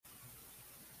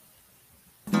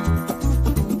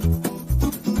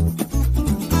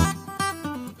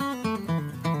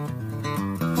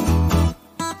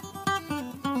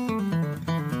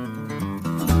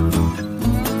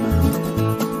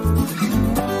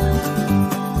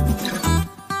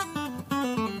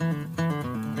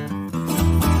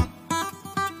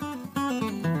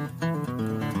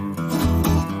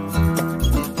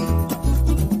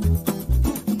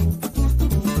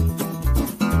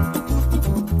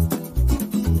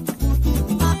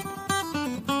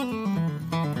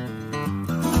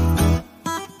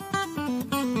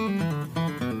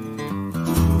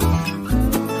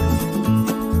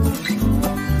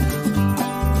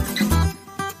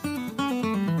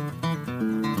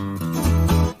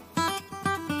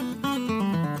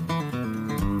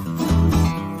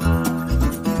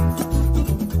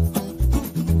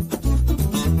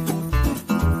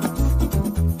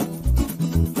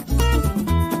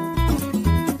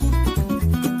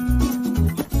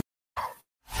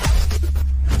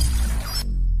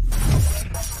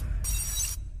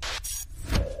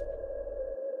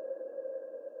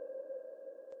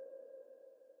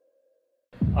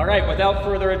right, without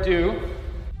further ado,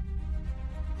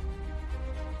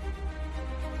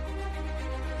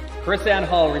 Chris Ann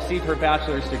Hall received her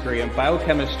bachelor's degree in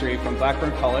biochemistry from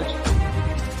Blackburn College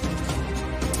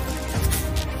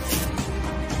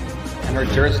and her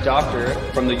Juris Doctorate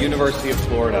from the University of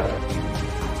Florida.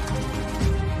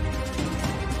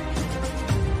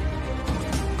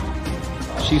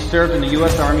 She served in the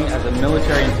U.S. Army as a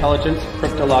military intelligence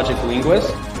cryptologic linguist.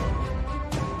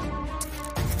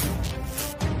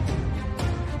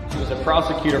 She was a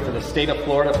prosecutor for the state of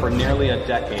Florida for nearly a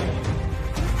decade.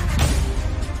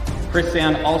 Chris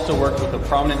Ann also worked with a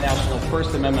prominent national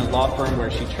First Amendment law firm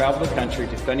where she traveled the country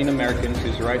defending Americans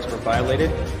whose rights were violated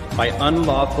by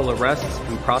unlawful arrests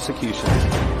and prosecutions.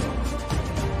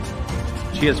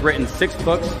 She has written 6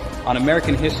 books on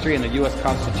American history and the U.S.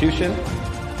 Constitution.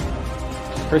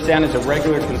 Chris Ann is a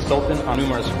regular consultant on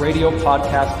numerous radio,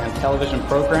 podcast, and television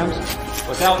programs.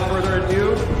 Without further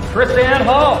ado, Chris Ann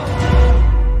Hall!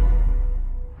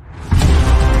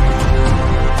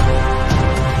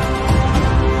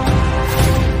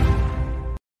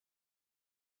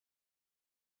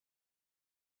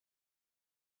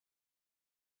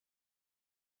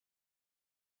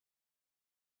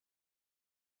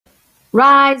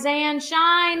 Rise and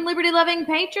shine, liberty-loving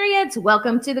patriots.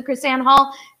 Welcome to the Chris Ann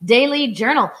Hall Daily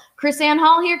Journal. Chris Ann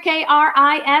Hall here,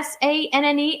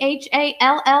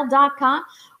 KRISANNEHALL.com,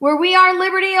 where we are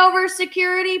liberty over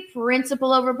security,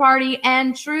 principle over party,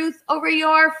 and truth over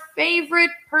your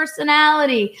favorite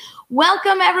personality.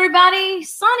 Welcome, everybody.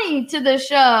 Sunny to the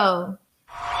show.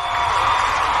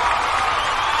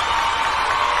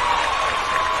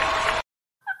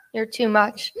 You're too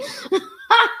much.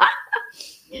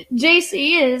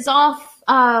 JC is off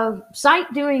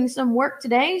site doing some work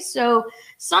today, so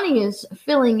Sunny is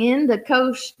filling in the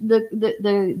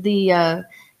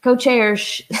co-chair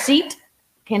seat.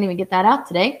 Can't even get that out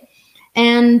today,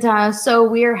 and so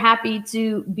we're happy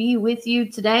to be with you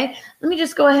today. Let me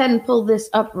just go ahead and pull this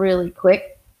up really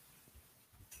quick.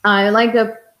 I like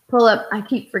to pull up. I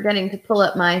keep forgetting to pull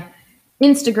up my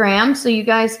Instagram so you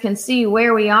guys can see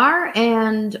where we are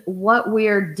and what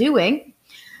we're doing.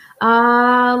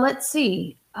 Let's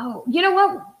see. Oh, you know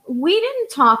what? We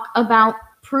didn't talk about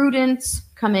Prudence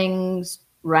Cummings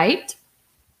Wright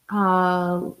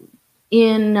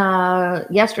in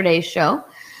yesterday's show.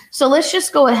 So let's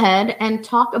just go ahead and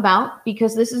talk about,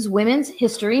 because this is Women's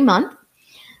History Month,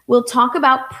 we'll talk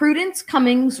about Prudence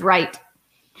Cummings Wright.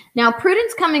 Now,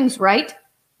 Prudence Cummings Wright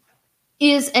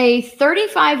is a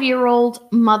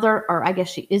 35-year-old mother, or I guess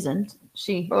she isn't.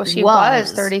 She was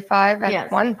 35 at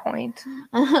one point.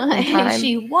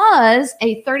 She was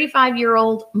a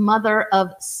 35-year-old mother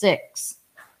of 6.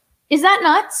 Is that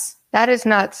nuts? That is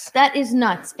nuts. That is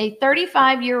nuts. A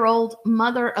 35-year-old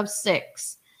mother of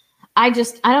 6. I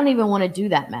don't even want to do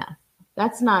that math.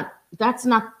 That's not,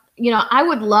 I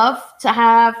would love to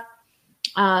have,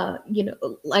 I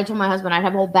told my husband I'd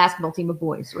have a whole basketball team of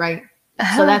boys, right?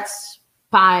 Uh-huh. So that's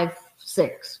 5,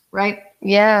 6, right?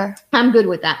 Yeah. I'm good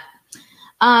with that.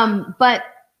 But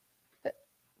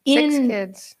 6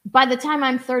 kids. By the time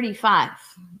I'm 35.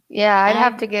 Yeah, I'd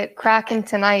have to get cracking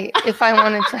tonight if I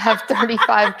wanted to have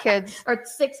 35 kids. Or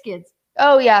 6 kids.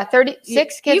 Oh, yeah,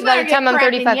 36 kids by the time I'm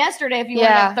 35. Yesterday if you want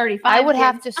to have 35 I would kids.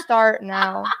 have to start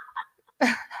now.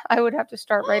 I would have to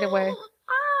start right away.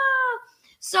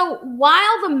 So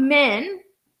while the men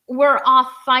were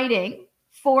off fighting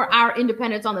for our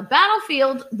independence on the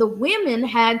battlefield, the women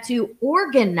had to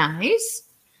organize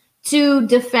to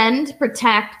defend,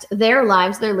 protect their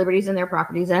lives, their liberties, and their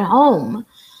properties at home.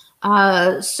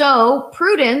 So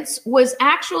Prudence was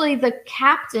actually the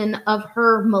captain of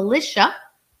her militia,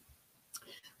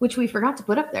 which we forgot to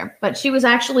put up there, but she was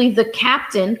actually the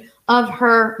captain of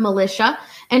her militia,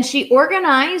 and she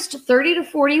organized 30 to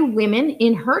 40 women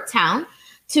in her town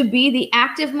to be the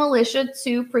active militia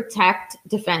to protect,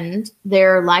 defend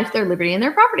their life, their liberty, and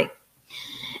their property.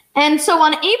 And so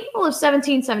on April of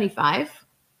 1775,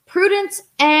 Prudence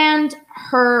and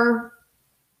her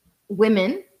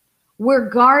women were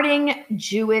guarding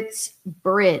Jewett's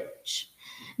Bridge.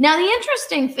 Now, the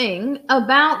interesting thing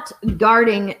about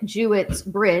guarding Jewett's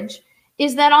Bridge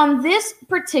is that on this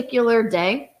particular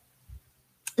day,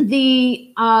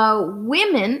 the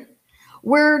women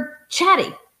were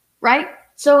chatty, right?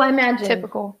 So I imagine.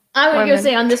 Typical. I was going to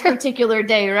say on this particular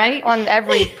day, right? On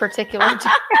every particular day.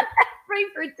 Every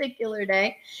particular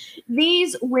day,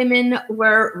 these women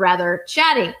were rather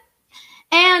chatty.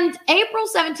 And April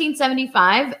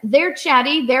 1775, they're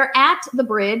chatty, they're at the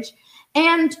bridge,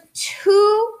 and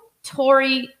 2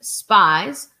 Tory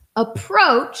spies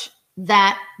approach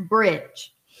that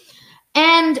bridge.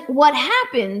 And what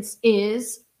happens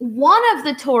is one of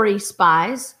the Tory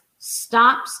spies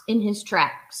stops in his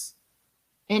tracks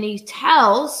and he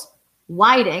tells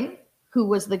Whiting, who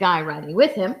was the guy riding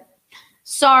with him,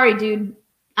 sorry, dude,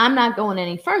 I'm not going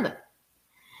any further.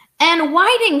 And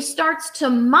Whiting starts to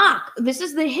mock. This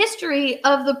is the history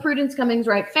of the Prudence Cummings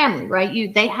Wright family,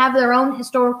 right? They have their own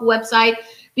historical website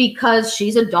because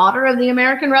she's a daughter of the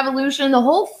American Revolution. The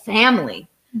whole family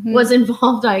was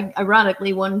involved,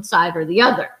 ironically, one side or the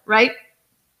other, right?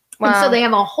 Wow. And so they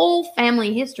have a whole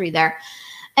family history there.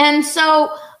 And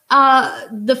so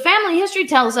the family history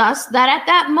tells us that at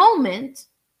that moment,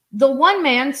 the one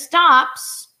man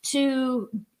stops to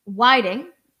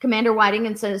Whiting, Commander Whiting,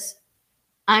 and says,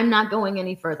 I'm not going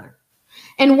any further.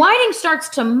 And Whiting starts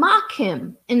to mock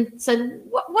him and said,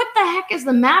 what the heck is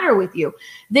the matter with you?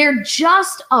 They're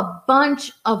just a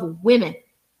bunch of women,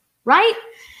 right?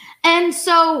 And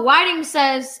so Whiting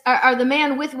says, or the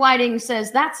man with Whiting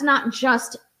says, that's not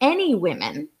just any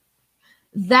women.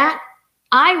 That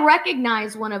I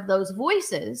recognize one of those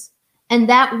voices. And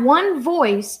that one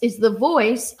voice is the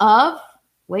voice of,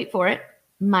 wait for it,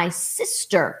 my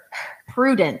sister,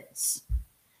 Prudence.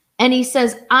 And he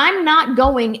says, I'm not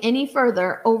going any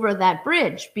further over that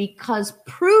bridge because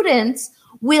Prudence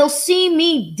will see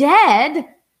me dead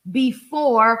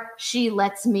before she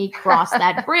lets me cross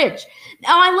that bridge.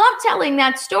 Now, I love telling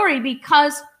that story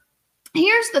because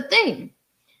here's the thing.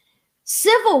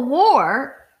 Civil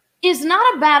war is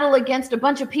not a battle against a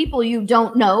bunch of people you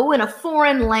don't know in a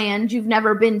foreign land you've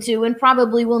never been to and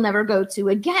probably will never go to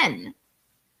again.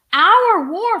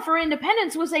 Our war for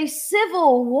independence was a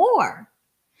civil war.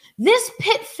 This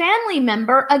pit family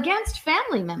member against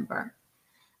family member.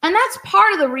 And that's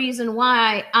part of the reason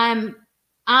why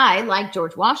I, like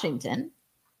George Washington,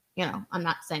 I'm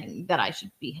not saying that I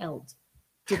should be held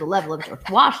to the level of George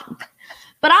Washington,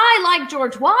 but I, like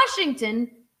George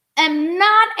Washington, am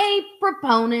not a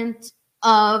proponent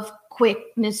of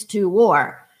quickness to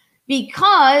war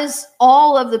because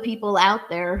all of the people out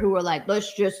there who are like,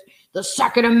 let's just the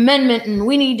Second Amendment and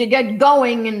we need to get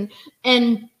going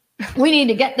and we need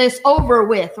to get this over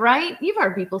with, right? You've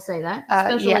heard people say that,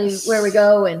 especially yes. Where we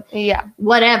go and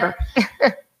whatever.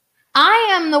 I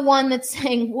am the one that's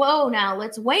saying, whoa, now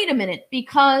let's wait a minute,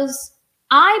 because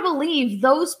I believe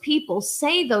those people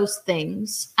say those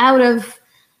things out of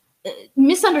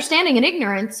misunderstanding and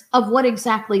ignorance of what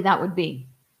exactly that would be,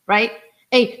 right?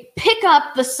 Pick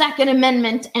up the Second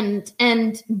Amendment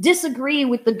and disagree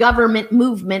with the government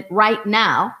movement right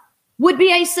now would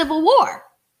be a civil war.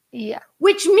 Yeah.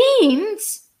 Which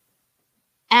means,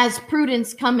 as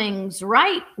Prudence Cummings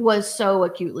Wright was so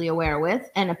acutely aware with,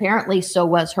 and apparently so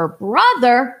was her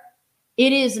brother,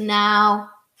 it is now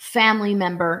family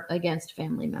member against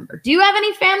family member. Do you have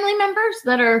any family members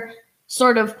that are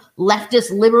sort of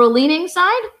leftist, liberal leaning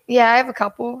side? Yeah, I have a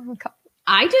couple.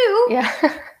 I do. Yeah.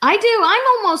 I do. I'm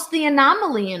almost the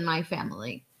anomaly in my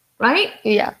family, right?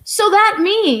 Yeah. So that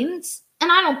means, and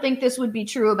I don't think this would be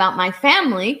true about my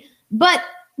family, but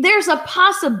there's a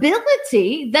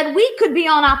possibility that we could be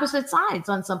on opposite sides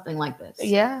on something like this.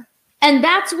 Yeah. And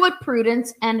that's what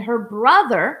Prudence and her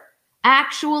brother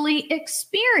actually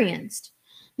experienced.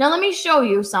 Now, let me show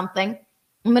you something.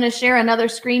 I'm going to share another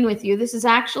screen with you. This is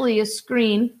actually a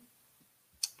screen.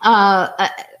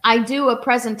 I do a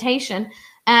presentation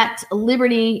at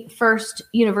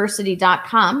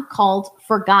libertyfirstuniversity.com called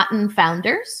Forgotten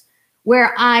Founders,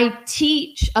 where I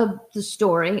teach the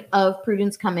story of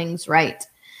Prudence Cummings Wright.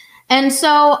 And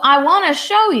so I want to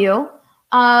show you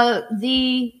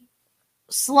the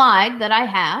slide that I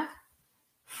have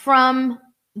from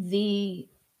the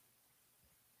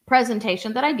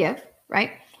presentation that I give,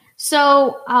 right?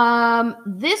 So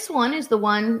this one is the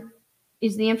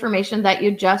information that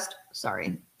you just,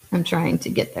 sorry, I'm trying to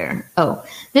get there. Oh,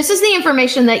 this is the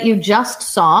information that you just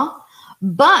saw,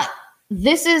 but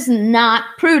this is not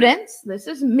Prudence. This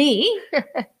is me.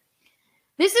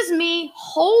 This is me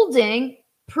holding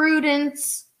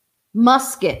Prudence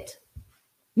musket.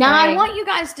 Now, I want you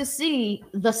guys to see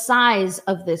the size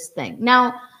of this thing.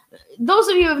 Now, those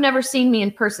of you who have never seen me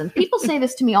in person, people say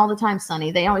this to me all the time,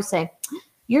 Sonny. They always say,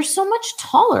 you're so much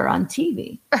taller on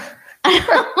TV.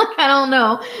 I don't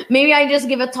know. Maybe I just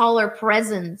give a taller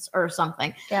presence or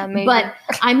something. Yeah, maybe. But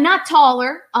I'm not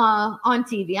taller on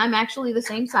TV. I'm actually the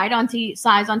same size on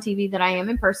TV that I am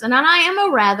in person. And I am a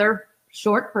rather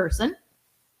short person.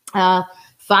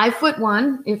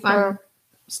 5'1" if I'm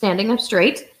standing up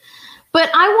straight.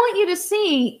 But I want you to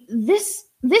see this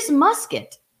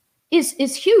musket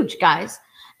is huge, guys.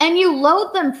 And you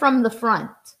load them from the front.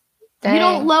 Dang. You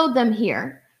don't load them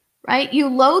here, right? You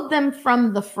load them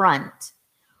from the front.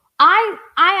 I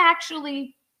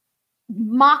actually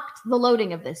mocked the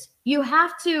loading of this. You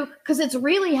have to, because it's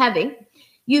really heavy,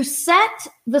 You set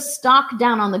the stock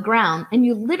down on the ground and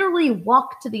you literally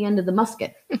walk to the end of the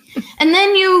musket. And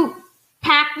then you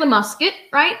pack the musket,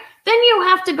 right? Then you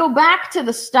have to go back to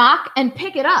the stock and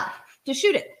pick it up to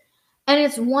shoot it. And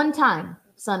it's one time,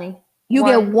 Sonny. You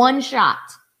get one shot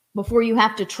before you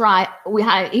have to try.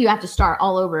 You have to start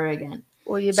all over again.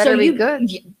 Well, you better be good.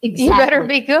 Exactly. You better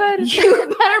be good.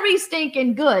 You better be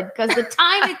stinking good, because the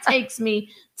time it takes me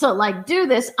to like do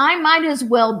this, I might as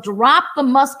well drop the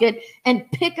musket and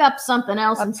pick up something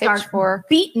else and start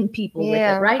beating people with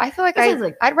it, right? I feel like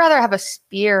I'd rather have a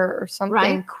spear or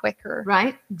something quicker.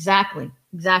 Right? Exactly.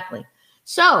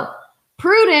 So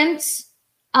Prudence's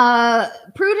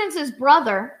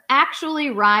brother actually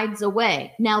rides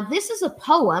away. Now, this is a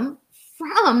poem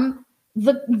from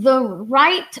the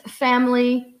Wright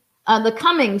family, the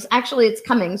Cummings, actually it's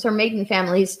Cummings, her maiden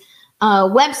family's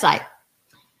website.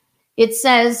 It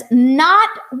says, "Not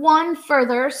one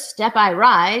further step I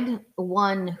ride,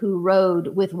 one who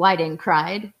rode with Whiting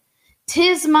cried.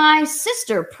 'Tis my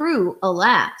sister Prue,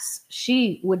 alas,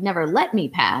 she would never let me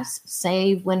pass,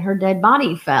 save when her dead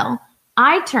body fell.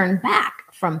 I turned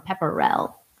back from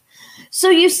Pepperell." So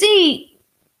you see,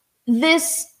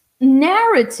 this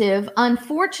narrative,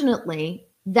 unfortunately,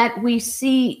 that we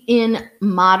see in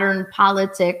modern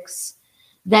politics,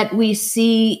 that we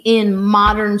see in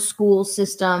modern school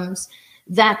systems,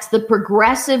 that the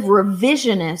progressive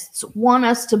revisionists want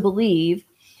us to believe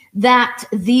that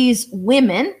these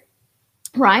women,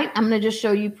 right? I'm going to just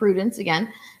show you Prudence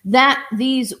again, that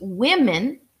these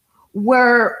women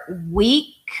were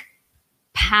weak,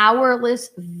 powerless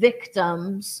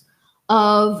victims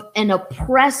of an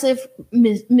oppressive,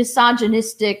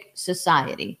 misogynistic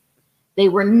society. They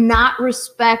were not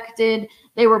respected.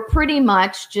 They were pretty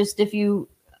much just, if you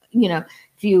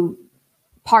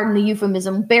pardon the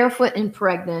euphemism, barefoot and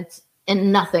pregnant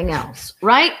and nothing else,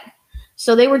 right?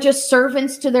 So they were just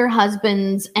servants to their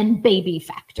husbands and baby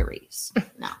factories.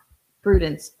 No,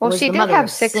 Prudence. Well, she did have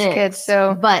six kids,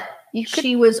 so but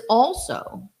she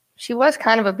was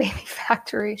kind of a baby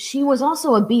factory. She was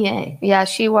also a BA. Yeah,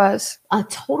 she was. A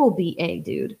total BA,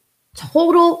 dude.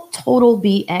 Total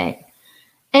BA.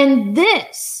 And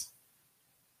this,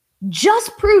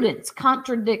 just Prudence,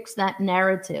 contradicts that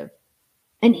narrative.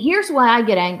 And here's why I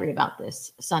get angry about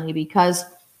this, Sonny, because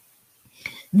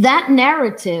that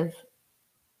narrative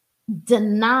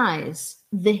denies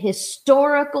the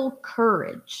historical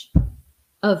courage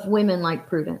of women like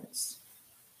Prudence,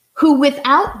 who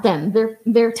without them,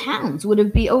 their towns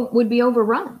would be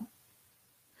overrun.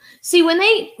 See, when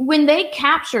they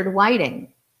captured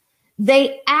Whiting,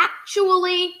 they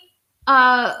actually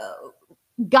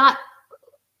got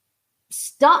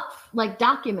stuff like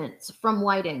documents from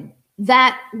Whiting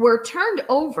that were turned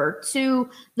over to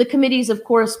the committees of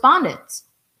correspondence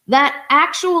that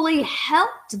actually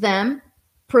helped them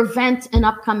prevent an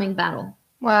upcoming battle.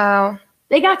 Wow.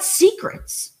 They got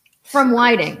secrets from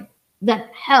Whiting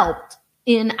that helped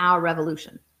in our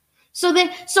revolution. So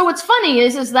what's funny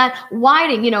is that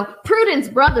Whiting, Prudence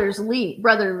brother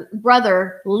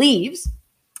leaves,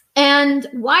 and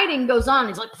Whiting goes on.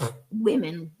 He's like,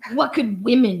 women, what could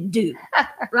women do?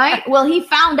 Right? Well, he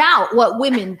found out what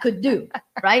women could do,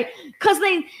 right? Because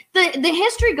the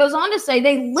history goes on to say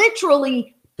they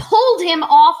literally pulled him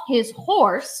off his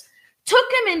horse, took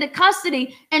him into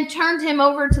custody, and turned him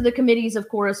over to the committees of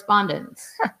correspondence,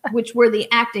 which were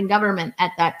the acting government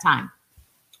at that time.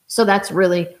 So that's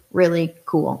really, really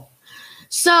cool.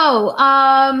 So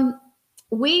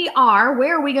where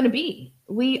are we going to be?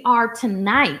 We are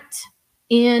tonight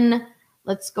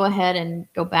let's go ahead and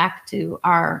go back to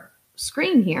our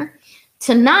screen here.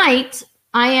 Tonight,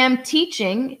 I am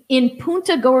teaching in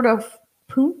Punta Gorda,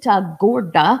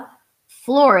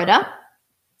 Florida,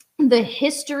 the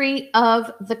history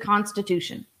of the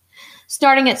Constitution.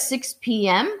 Starting at 6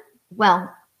 p.m.,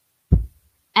 well,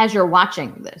 as you're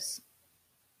watching this,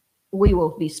 we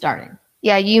will be starting.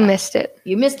 Yeah, you missed it.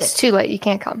 You missed it. It's too late. You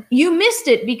can't come. You missed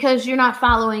it because you're not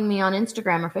following me on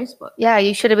Instagram or Facebook. Yeah,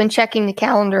 you should have been checking the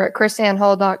calendar at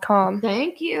chrisannhall.com.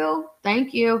 Thank you.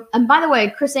 And by the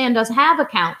way, Chris Ann does have a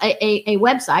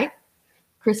website,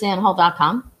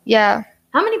 chrisannhall.com. Yeah.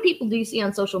 How many people do you see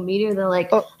on social media? They're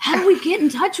like, how do we get in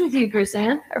touch with you, Chris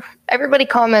Ann? Everybody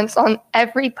comments on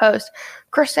every post.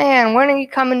 Chris Ann, when are you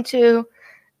coming to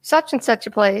such and such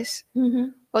a place? Mm-hmm.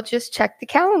 Well, just check the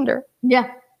calendar.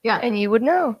 Yeah. And you would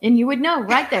know.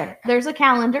 Right there. There's a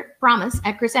calendar, promise,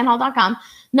 at chrisannhall.com.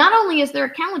 Not only is there a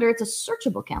calendar, it's a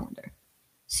searchable calendar.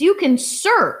 So you can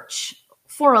search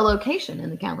for a location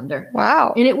in the calendar.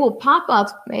 Wow. And it will pop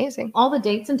up amazing all the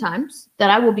dates and times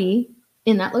that I will be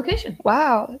in that location.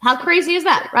 Wow. How crazy is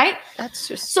that, right? That's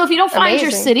just so if you don't find your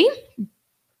city,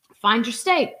 find your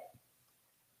state.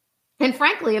 And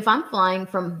frankly, if I'm flying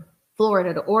from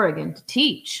Florida to Oregon to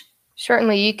teach,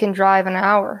 certainly you can drive an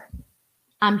hour.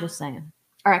 I'm just saying.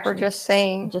 Or actually, We're just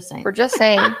saying. Just saying. We're just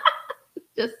saying.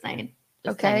 Just saying.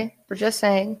 Just okay. saying. We're just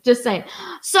saying. Just saying.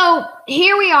 So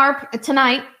here we are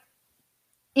tonight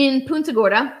in Punta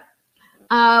Gorda.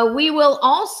 We will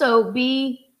also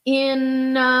be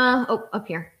in up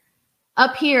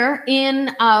here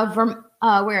in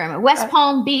where am I? West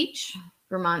Palm Beach,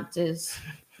 Vermont is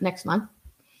next month.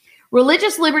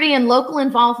 Religious liberty and local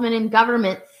involvement in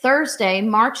government, Thursday,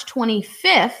 March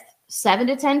 25th, 7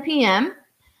 to 10 p.m.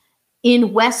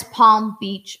 in West Palm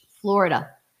Beach, Florida.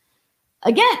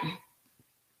 Again,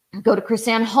 go to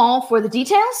Chrisanne Hall for the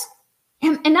details.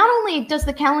 And not only does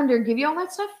the calendar give you all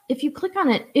that stuff, if you click on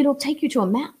it, it'll take you to a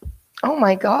map. Oh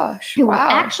my gosh. It will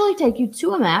actually take you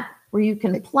to a map where you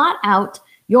can plot out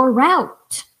your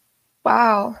route.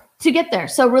 Wow. To get there.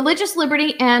 So religious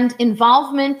liberty and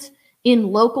involvement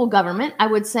in local government, I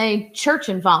would say church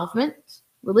involvement,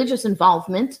 religious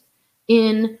involvement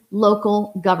in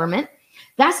local government.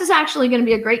 This is actually going to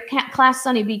be a great class,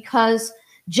 Sunny, because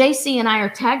JC and I are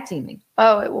tag teaming.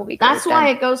 Oh, it will be great. That's why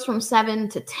it goes from 7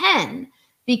 to 10,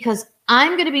 because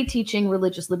I'm going to be teaching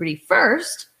religious liberty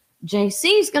first.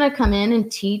 JC is going to come in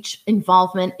and teach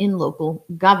involvement in local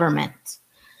government.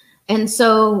 And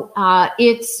so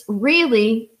it's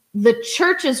really the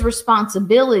church's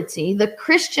responsibility, the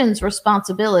Christian's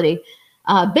responsibility,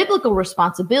 biblical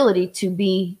responsibility to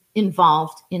be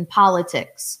involved in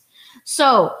politics.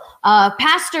 So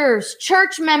pastors,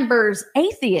 church members,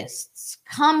 atheists,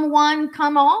 come one,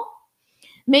 come all.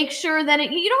 Make sure that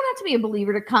you don't have to be a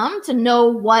believer to come to know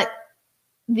what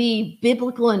the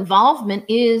biblical involvement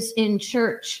is in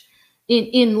church,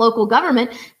 in local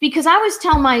government, because I always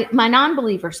tell my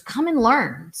non-believers, come and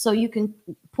learn so you can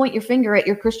point your finger at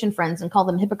your Christian friends and call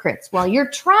them hypocrites while you're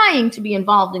trying to be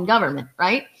involved in government,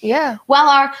 right? Yeah.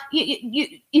 Well,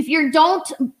 if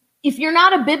you're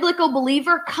not a biblical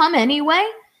believer, come anyway,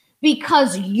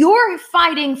 because you're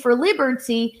fighting for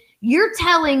liberty. You're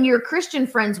telling your Christian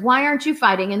friends, why aren't you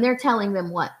fighting? And they're telling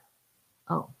them what?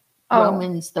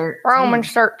 Romans 13.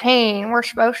 Romans 13. We're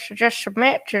supposed to just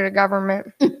submit to the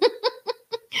government.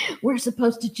 We're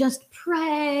supposed to just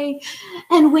pray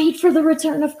and wait for the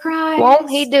return of Christ. Won't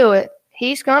he do it?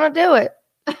 He's going to do it.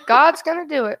 God's going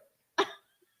to do it.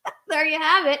 There you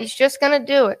have it. He's just going to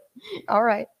do it. All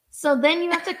right. So then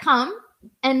you have to come,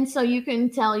 and so you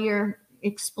can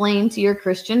explain to your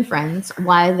Christian friends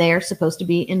why they're supposed to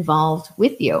be involved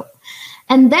with you.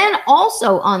 And then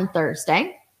also on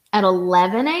Thursday at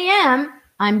 11 a.m.,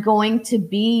 I'm going to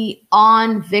be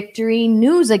on Victory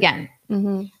News again.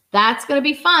 Mm-hmm. That's going to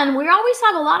be fun. We always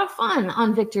have a lot of fun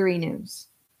on Victory News.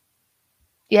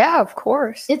 Yeah, of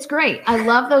course. It's great. I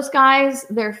love those guys.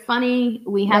 They're funny.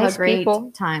 We have nice a great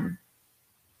people. Time.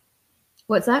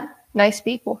 What's that? Nice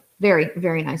people. Very,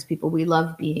 very nice people. We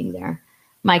love being there.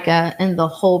 Micah and the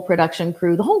whole production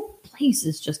crew, the whole place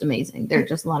is just amazing. They're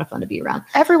just a lot of fun to be around.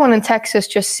 Everyone in Texas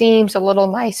just seems a little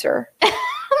nicer.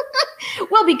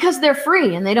 Well, because they're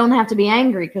free and they don't have to be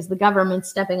angry because the government's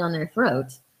stepping on their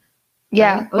throat.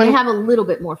 Yeah. Right? Well, they have a little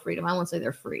bit more freedom. I won't say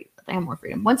they're free, but they have more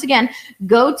freedom. Once again,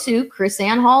 go to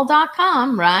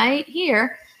chrisannhall.com right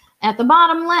here at the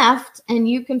bottom left, and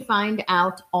you can find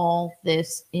out all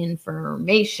this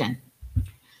information.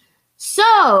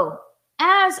 So,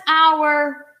 as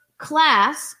our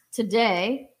class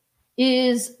today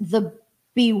is the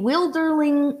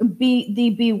bewildering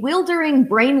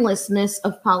brainlessness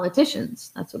of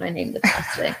politicians. That's what I named the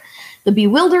class today. The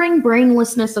bewildering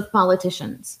brainlessness of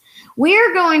politicians.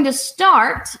 We're going to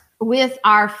start with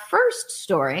our first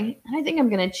story. And I think I'm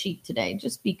going to cheat today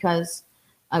just because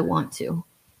I want to.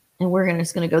 And we're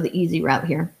just going to go the easy route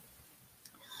here.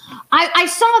 I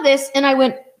saw this and I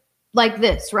went like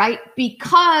this, right?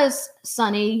 Because,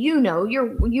 Sonny, you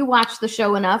watch the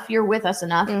show enough, you're with us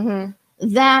enough,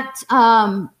 that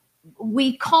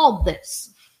we called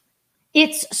this.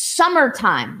 It's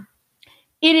summertime.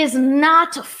 It is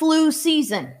not flu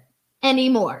season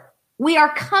anymore. We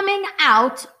are coming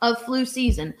out of flu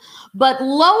season. But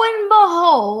lo and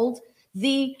behold,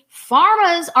 the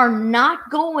pharmas are not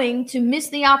going to miss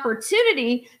the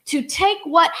opportunity to take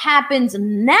what happens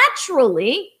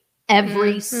naturally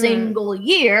every single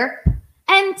year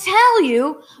and tell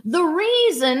you the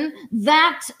reason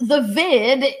that the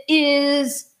vid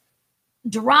is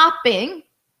dropping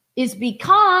is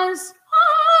because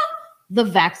the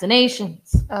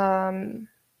vaccinations.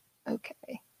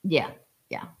 Okay. Yeah,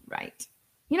 right.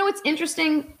 You know what's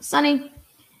interesting, Sonny,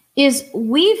 is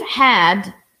we've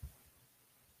had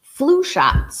flu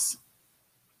shots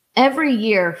every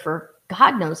year for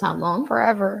God knows how long.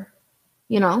 Forever.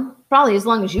 probably as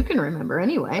long as you can remember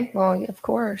anyway. Well, of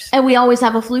course. And we always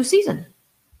have a flu season.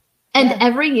 And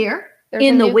every year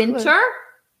in the winter,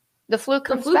 the flu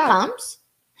comes.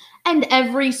 And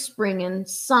every spring and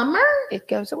summer, it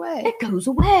goes away.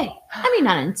 I mean,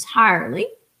 not entirely,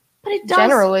 but it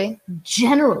does.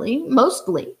 Generally,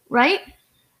 mostly, right?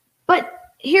 But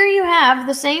here you have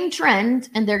the same trend,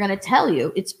 and they're going to tell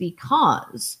you it's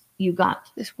because you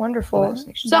got this wonderful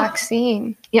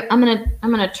vaccine. Yep, I'm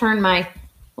gonna turn my.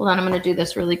 Hold on, I'm gonna do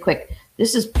this really quick.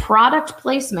 This is product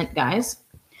placement, guys.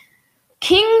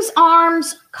 King's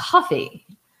Arms Coffee,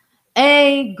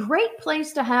 a great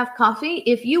place to have coffee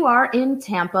if you are in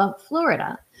Tampa,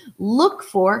 Florida. Look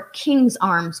for King's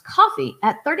Arms Coffee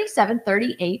at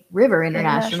 3738 River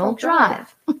International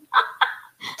Drive.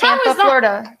 Tampa,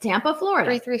 Florida. Tampa,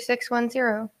 Florida.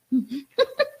 33610.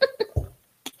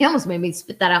 You almost made me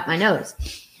spit that out my nose.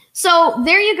 So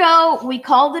there you go. We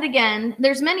called it again.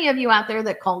 There's many of you out there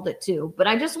that called it too, but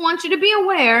I just want you to be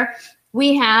aware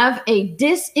we have a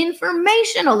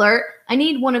disinformation alert. I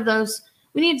need one of those.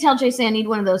 We need to tell JC I need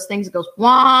one of those things that goes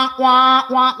wah, wah,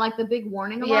 wah, like the big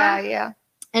warning alarm. Yeah.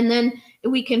 And then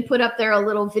we can put up there a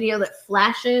little video that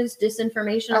flashes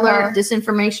disinformation alert,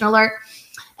 disinformation alert.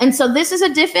 And so this is a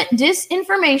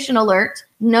disinformation alert.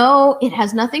 No, it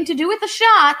has nothing to do with the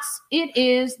shots. It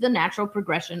is the natural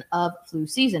progression of flu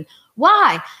season.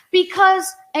 Why?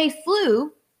 Because a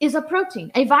flu is a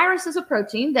protein. A virus is a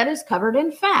protein that is covered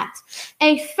in fat.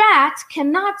 A fat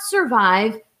cannot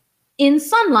survive in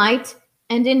sunlight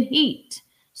and in heat.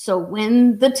 So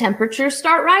when the temperatures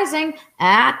start rising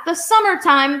at the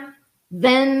summertime,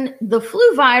 then the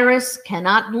flu virus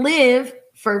cannot live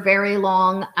for very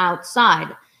long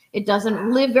outside. It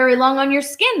doesn't live very long on your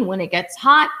skin when it gets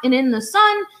hot and in the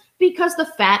sun because the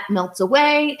fat melts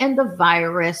away and the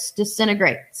virus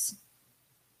disintegrates.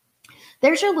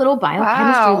 There's your little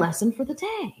biochemistry lesson for the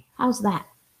day. How's that?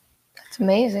 That's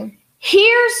amazing.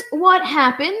 Here's what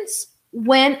happens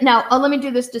when, now, let me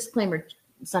do this disclaimer,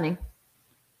 Sonny.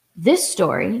 This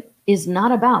story is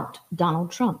not about Donald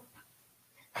Trump.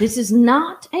 This is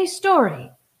not a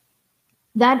story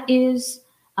that is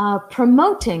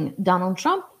promoting Donald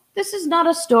Trump. This is not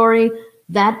a story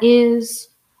that is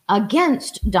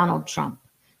against Donald Trump.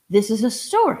 This is a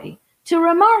story to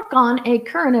remark on a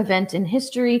current event in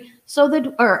history so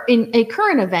that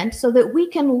we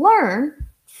can learn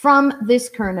from this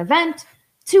current event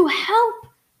to help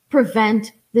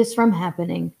prevent this from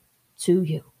happening to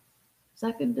you. Is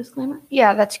that a good disclaimer?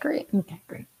 Yeah, that's great. Okay,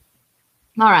 great.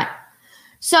 All right.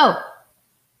 So,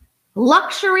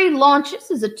 Luxury Launches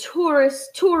is a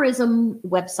tourism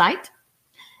website.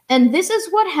 And this is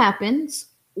what happens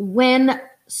when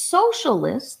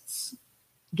socialists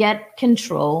get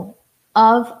control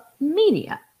of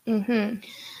media. Mm-hmm.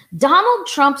 Donald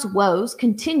Trump's woes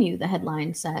continue, the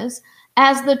headline says,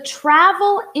 as the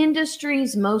travel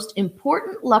industry's most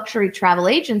important luxury travel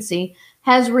agency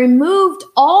has removed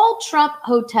all Trump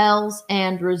hotels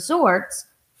and resorts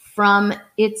from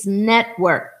its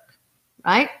network,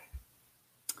 right?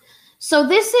 So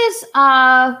this is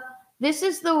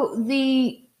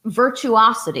the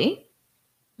virtuosity,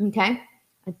 okay?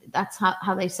 That's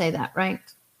how they say that, right?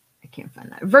 I can't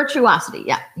find that. Virtuosity,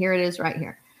 yeah, here it is right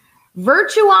here.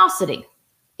 Virtuosity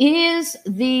is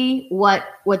what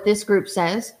this group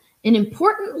says, an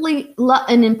important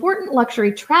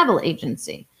luxury travel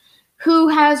agency who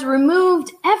has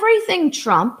removed everything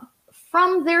Trump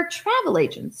from their travel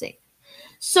agency.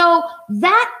 So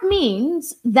that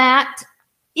means that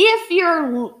if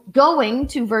you're going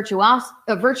to Virtuoso,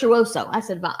 I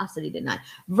said Velocity, didn't I?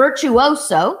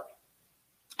 Virtuoso,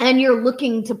 and you're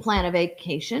looking to plan a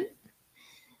vacation,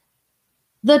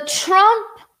 the Trump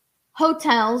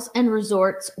hotels and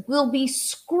resorts will be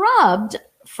scrubbed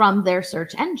from their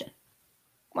search engine.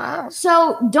 Wow.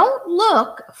 So don't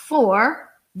look for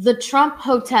the Trump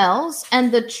hotels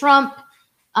and the Trump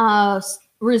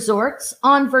resorts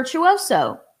on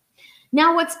Virtuoso.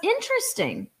 Now, what's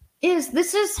interesting is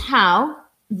this is how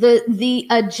the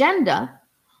agenda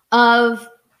of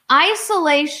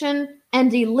isolation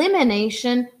and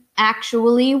elimination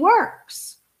actually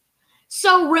works.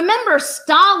 So remember,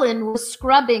 Stalin was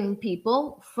scrubbing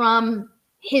people from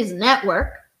his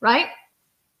network, right?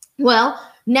 Well,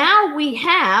 now we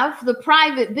have the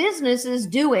private businesses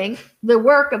doing the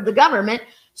work of the government,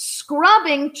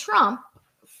 scrubbing Trump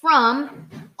from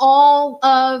all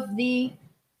of the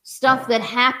stuff that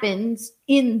happens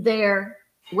in their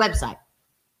website.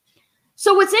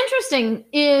 So what's interesting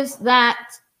is that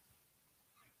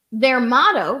their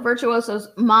motto, Virtuoso's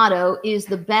motto, is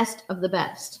the best of the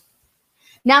best.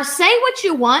 Now, say what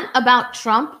you want about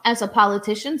Trump as a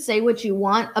politician. Say what you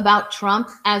want about Trump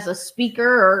as a speaker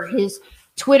or his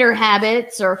Twitter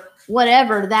habits or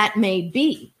whatever that may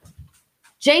be.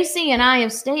 JC and I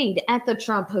have stayed at the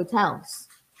Trump hotels.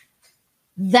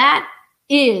 That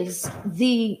is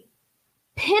the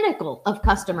pinnacle of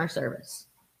customer service.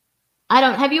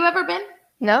 Have you ever been?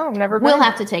 No, I've never been. We'll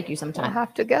have to take you sometime. I'll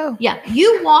have to go. Yeah.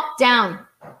 You walk down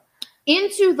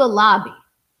into the lobby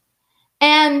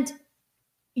and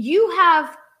you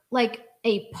have like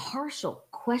a partial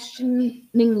questioning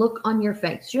look on your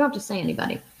face. You don't have to say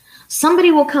anybody.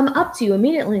 Somebody will come up to you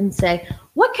immediately and say,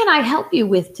 "What can I help you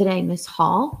with today, Miss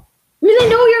Hall?" I mean, they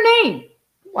know your name.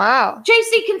 Wow.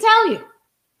 JC can tell you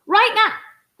right now,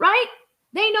 right?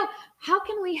 They know, how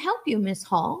can we help you, Miss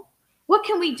Hall? What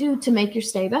can we do to make your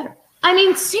stay better? I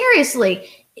mean,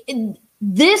 seriously,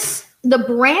 the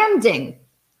branding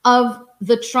of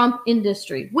the Trump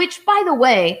industry, which, by the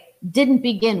way, didn't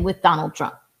begin with Donald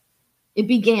Trump. It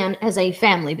began as a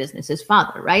family business, his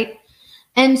father, right?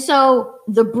 And so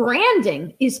the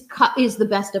branding is the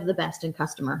best of the best in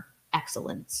customer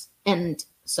excellence. And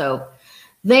so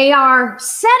they are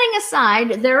setting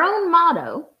aside their own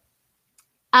motto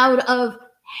out of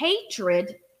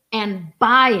hatred and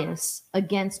bias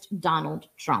against Donald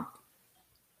Trump.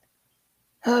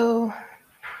 Oh,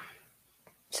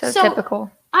 so typical.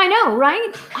 I know,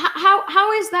 right?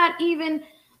 How is that even?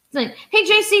 Hey,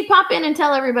 JC, pop in and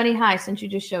tell everybody hi since you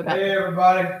just showed up. Hey,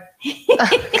 everybody.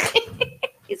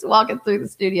 He's walking through the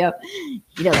studio.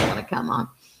 He doesn't want to come on.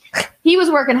 He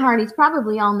was working hard. He's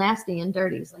probably all nasty and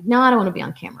dirty. He's like, no, I don't want to be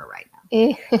on camera right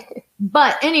now.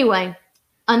 But anyway,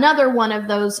 another one of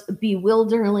those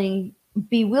bewildering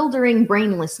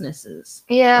brainlessnesses.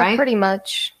 Yeah, right? Pretty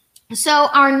much. So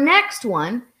our next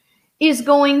one is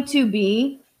going to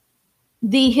be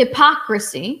the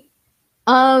hypocrisy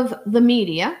of the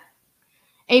media.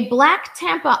 A Black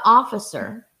Tampa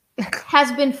officer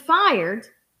has been fired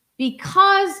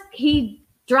because he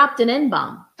dropped an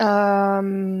N-bomb.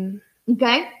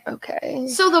 Okay.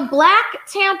 So the Black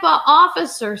Tampa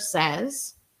officer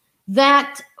says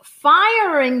that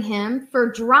firing him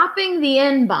for dropping the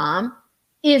N-bomb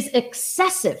is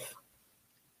excessive.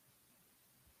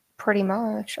 Pretty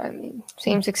much. I mean,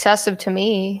 seems excessive to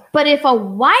me. But if a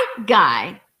white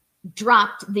guy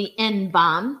dropped the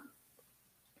N-bomb,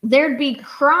 there'd be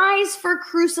cries for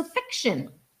crucifixion.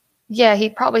 Yeah,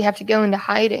 he'd probably have to go into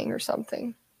hiding or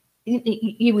something.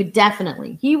 He would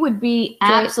definitely. He would be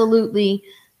absolutely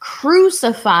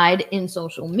crucified in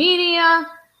social media,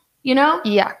 you know?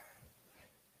 Yeah.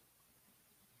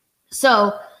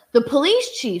 So the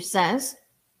police chief says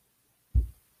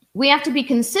we have to be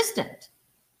consistent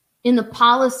in the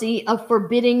policy of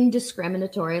forbidding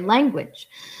discriminatory language.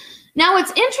 Now,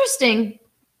 what's interesting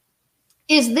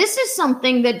is this is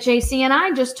something that JC and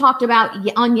I just talked about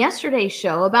on yesterday's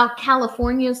show about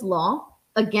California's law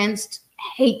against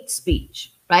hate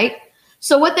speech, right?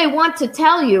 So what they want to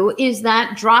tell you is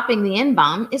that dropping the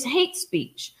N-bomb is hate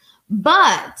speech.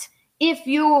 But if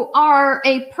you are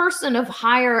a person of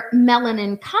higher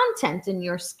melanin content in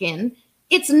your skin,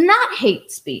 it's not hate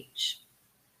speech.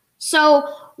 So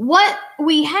what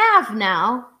we have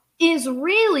now is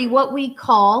really what we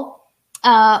call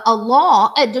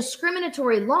a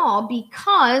discriminatory law,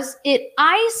 because it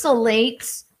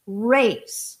isolates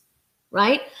race,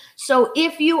 right? So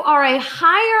if you are a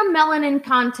higher melanin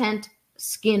content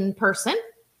skin person,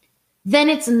 then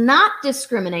it's not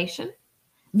discrimination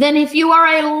than if you are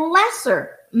a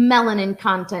lesser melanin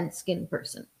content skin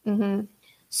person. Mm-hmm.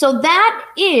 So that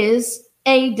is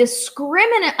a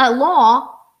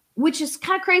law, which is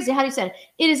kind of crazy. How do you say it?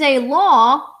 It is a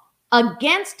law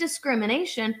against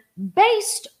discrimination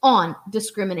based on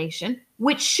discrimination,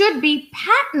 which should be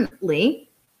patently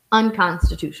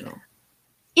unconstitutional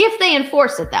if they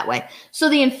enforce it that way. So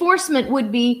the enforcement would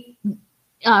be,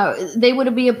 they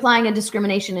would be applying a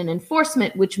discrimination in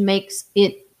enforcement, which makes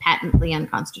it patently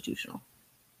unconstitutional.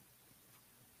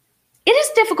 It is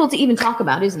difficult to even talk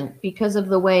about, isn't it? Because of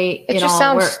the way it just all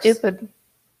sounds works. stupid.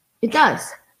 It does.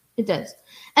 It does.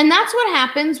 And that's what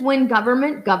happens when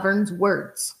government governs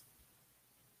words.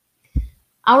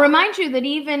 I'll remind you that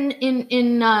even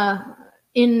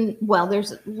well,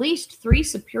 there's at least 3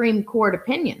 Supreme Court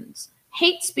opinions.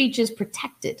 Hate speech is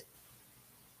protected.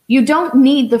 You don't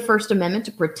need the First Amendment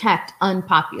to protect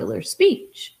unpopular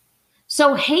speech.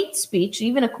 So hate speech,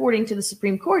 even according to the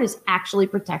Supreme Court, is actually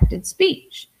protected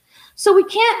speech. So we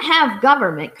can't have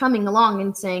government coming along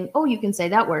and saying, oh, you can say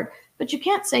that word, but you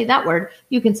can't say that word.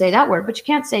 You can say that word, but you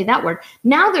can't say that word.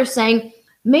 Now they're saying,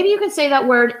 maybe you can say that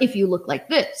word if you look like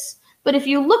this. But if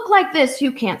you look like this,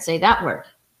 you can't say that word.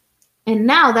 And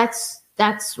now that's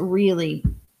that's really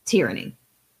tyranny.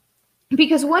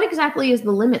 Because what exactly is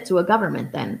the limit to a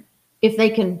government then? If they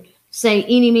can say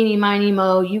eeny, meeny, miny,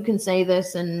 mo, you can say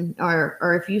this,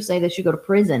 or if you say this, you go to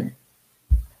prison.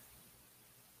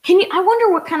 I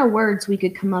wonder what kind of words we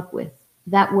could come up with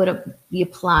that would be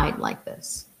applied like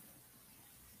this.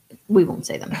 We won't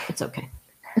say them. It's okay.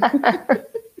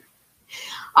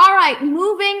 All right,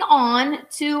 moving on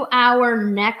to our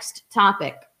next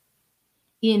topic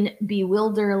in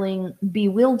bewildering.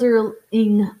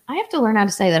 I have to learn how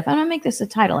to say that. If I'm going to make this a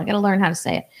title, I got to learn how to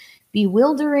say it.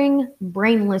 Bewildering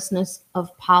brainlessness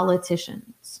of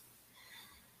politicians.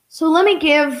 So let me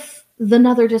give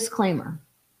another disclaimer.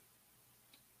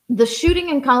 The shooting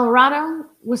in Colorado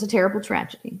was a terrible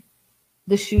tragedy.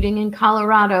 The shooting in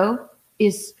Colorado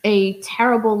is a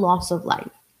terrible loss of life.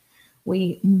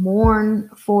 We mourn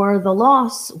for the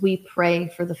loss. We pray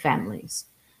for the families.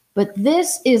 But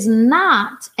this is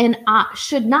not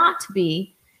should not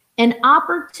be an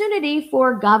opportunity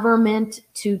for government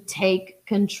to take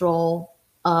control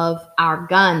of our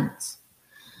guns.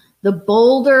 The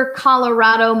Boulder,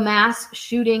 Colorado mass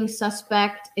shooting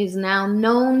suspect is now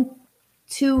known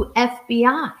to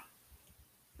FBI,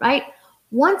 right?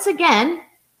 Once again,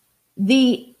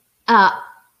 the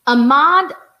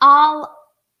Ahmad Alwi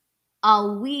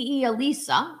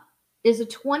Alisa is a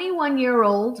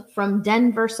 21-year-old from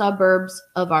Denver suburbs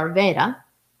of Arvada,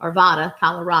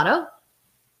 Colorado,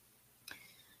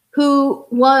 who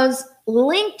was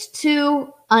linked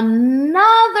to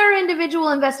another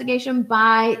individual investigation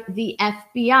by the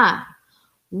FBI.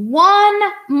 One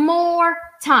more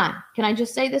time. Can I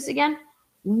just say this again?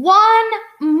 One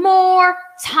more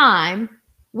time,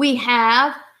 we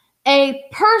have a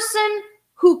person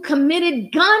who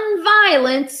committed gun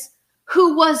violence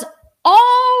who was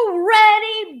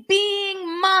already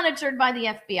being monitored by the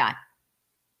FBI.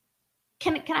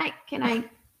 Can I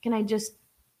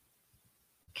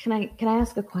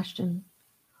ask a question?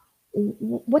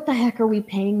 What the heck are we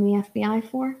paying the FBI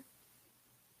for?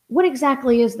 What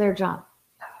exactly is their job?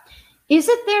 Is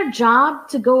it their job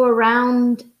to go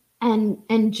around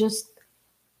and just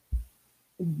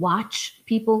watch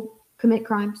people commit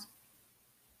crimes?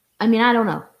 I mean, I don't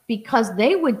know, because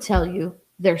they would tell you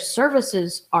their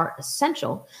services are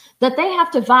essential, that they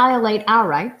have to violate our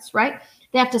rights, right?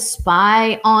 They have to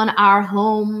spy on our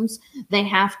homes. They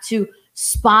have to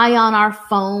spy on our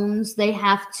phones. They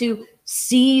have to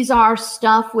seize our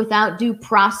stuff without due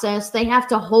process. They have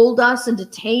to hold us and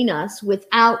detain us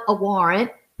without a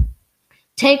warrant,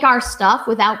 take our stuff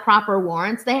without proper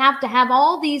warrants. They have to have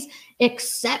all these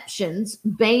exceptions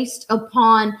based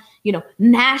upon,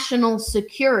 national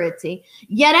security.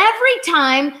 Yet every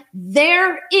time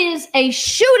there is a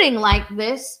shooting like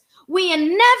this, we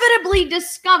inevitably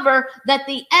discover that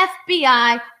the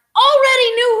FBI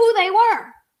already knew who they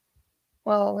were.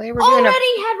 Well, they were doing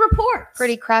had reports.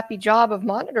 Pretty crappy job of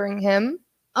monitoring him.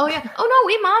 Oh, yeah. Oh, no,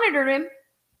 we monitored him.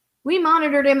 We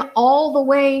monitored him all the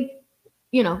way,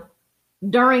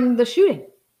 during the shooting.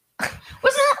 Wasn't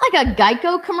that like a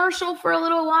Geico commercial for a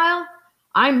little while?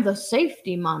 I'm the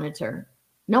safety monitor.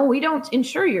 No, we don't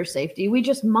ensure your safety. We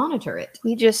just monitor it.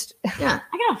 Yeah,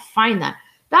 I gotta find that.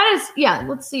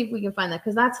 Let's see if we can find that,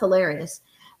 because that's hilarious.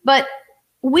 But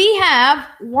we have,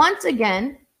 once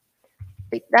again.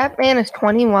 That man is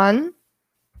 21.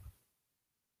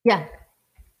 Yeah.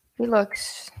 He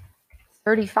looks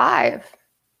 35.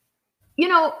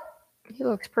 He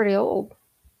looks pretty old.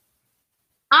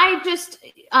 I just,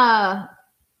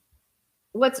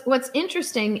 what's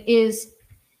interesting is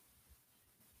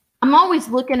I'm always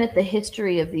looking at the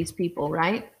history of these people,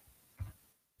 right?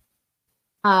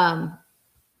 I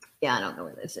don't know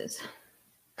where this is.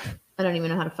 I don't even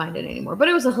know how to find it anymore, but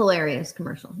it was a hilarious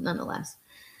commercial nonetheless.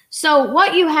 So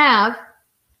what you have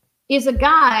is a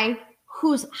guy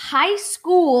whose high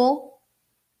school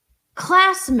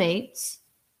classmates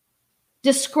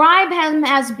describe him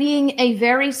as being a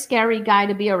very scary guy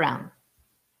to be around.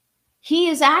 He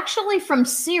is actually from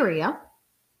Syria.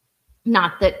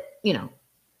 Not that,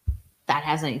 that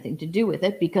has anything to do with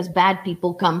it, because bad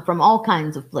people come from all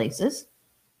kinds of places.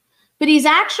 But he's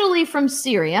actually from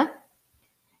Syria.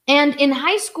 And in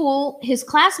high school, his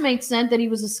classmates said that he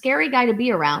was a scary guy to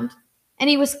be around. And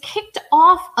he was kicked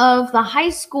off of the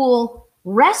high school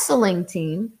wrestling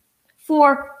team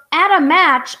for, at a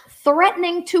match,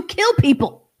 threatening to kill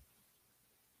people.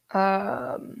 You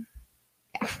have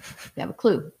a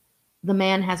clue. The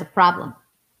man has a problem.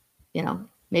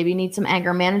 Maybe needs some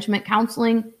anger management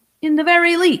counseling in the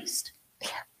very least.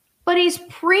 But he's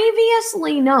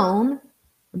previously known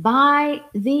by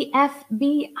the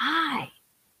FBI.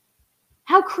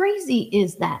 How crazy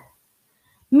is that?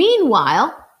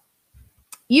 Meanwhile,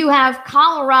 You have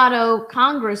Colorado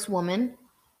Congresswoman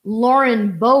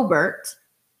Lauren Boebert,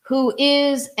 who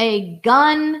is a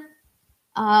gun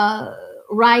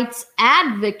rights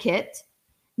advocate,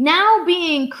 now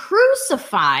being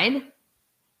crucified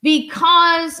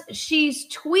because she's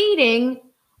tweeting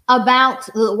about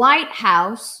the White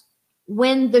House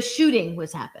when the shooting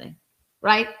was happening,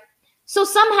 right? So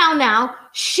somehow now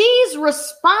she's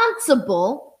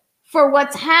responsible for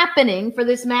what's happening for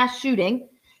this mass shooting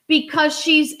because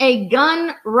she's a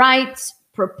gun rights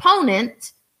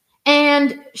proponent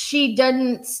and she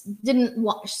didn't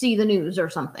see the news or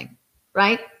something,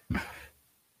 right?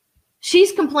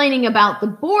 She's complaining about the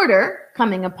border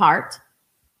coming apart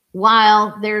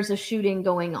while there's a shooting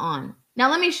going on. Now,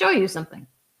 let me show you something.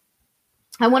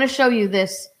 I want to show you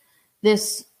this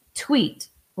tweet.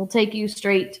 We'll take you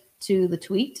straight to the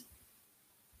tweet,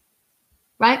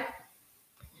 right?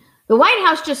 The White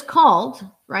House just called,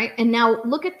 right? And now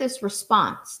look at this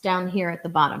response down here at the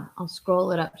bottom. I'll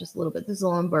scroll it up just a little bit. This is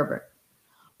Lauren Boebert.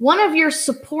 One of your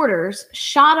supporters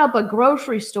shot up a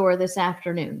grocery store this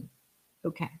afternoon.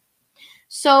 Okay.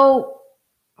 So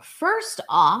first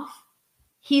off,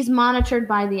 he's monitored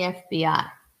by the FBI.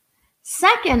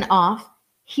 Second off,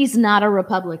 he's not a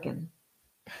Republican.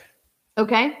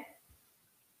 Okay?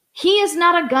 He is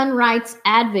not a gun rights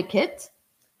advocate.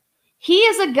 He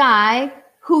is a guy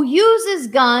who uses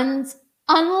guns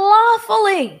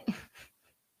unlawfully.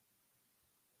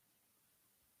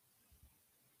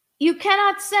 You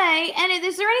cannot say, and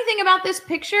is there anything about this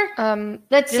picture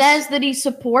that says that he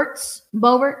supports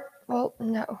Boebert? Well,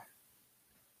 no.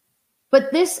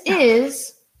 But this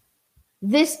is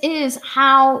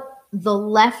how the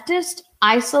leftists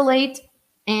isolate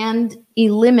and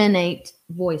eliminate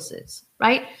voices,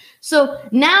 right? So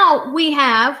now we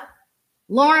have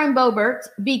Lauren Boebert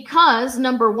because,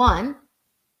 number one,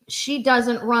 she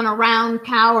doesn't run around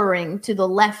cowering to the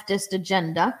leftist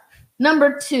agenda.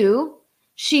 Number two,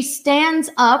 she stands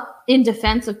up in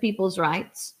defense of people's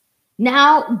rights.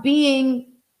 Now being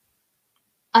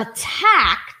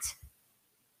attacked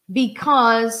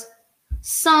because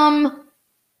some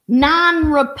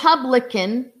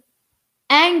non-Republican,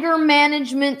 anger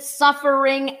management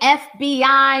suffering,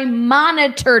 FBI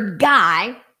monitored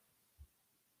guy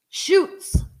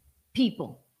shoots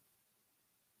people.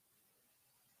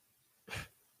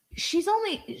 She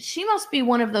must be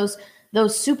one of those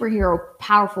superhero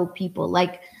powerful people,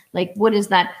 like what is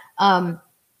that?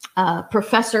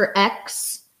 Professor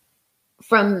X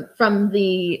from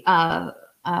the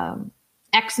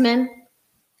X-Men,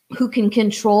 who can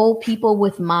control people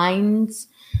with minds.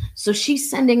 So she's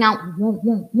sending out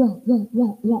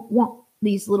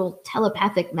these little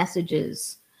telepathic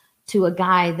messages to a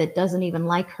guy that doesn't even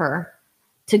like her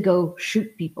to go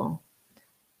shoot people.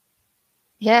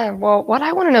 Yeah, well, what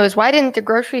I want to know is why didn't the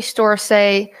grocery store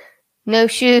say no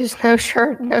shoes, no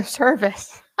shirt, no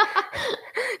service?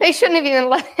 They shouldn't have even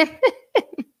let him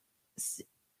in.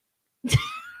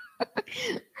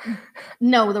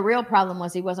 No, the real problem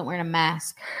was he wasn't wearing a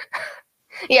mask.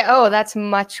 Yeah, oh, that's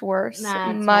much worse.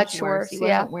 Much worse. He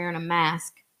wasn't wearing a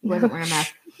mask. He wasn't wearing a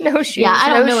mask. No shoes, yeah, I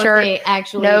don't no know shirt, if they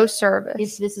actually, no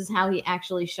service. This is how he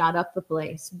actually shot up the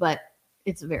place, but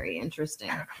it's very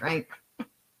interesting, right?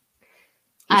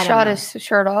 He shot his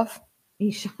shirt off.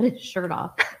 He shot his shirt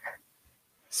off.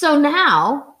 So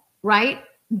now, right,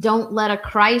 don't let a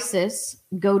crisis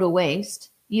go to waste.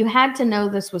 You had to know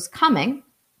this was coming.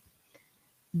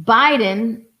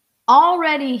 Biden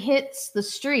already hits the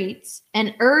streets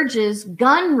and urges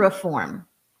gun reform,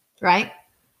 right?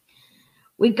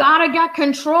 We got to get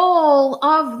control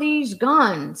of these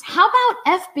guns. How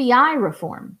about FBI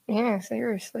reform? Yeah,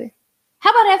 seriously. How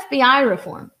about FBI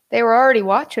reform? They were already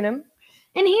watching him.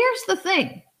 And here's the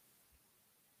thing.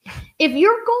 If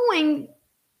you're going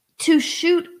to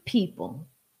shoot people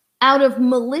out of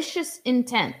malicious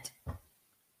intent,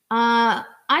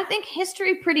 I think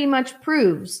history pretty much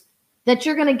proves that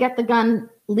you're going to get the gun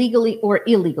legally or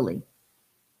illegally.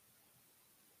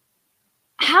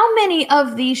 How many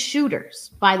of these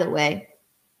shooters, by the way,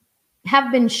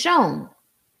 have been shown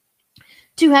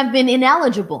to have been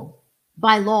ineligible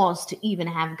by laws to even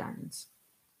have guns?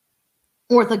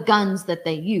 Or the guns that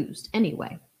they used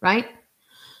anyway, right?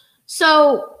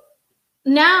 So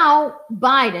now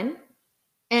Biden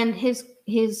and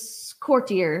his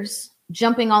courtiers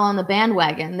jumping all on the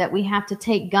bandwagon that we have to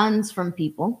take guns from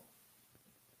people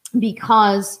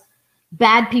because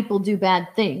bad people do bad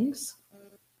things,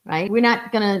 right? We're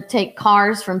not going to take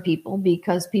cars from people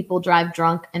because people drive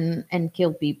drunk and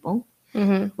kill people.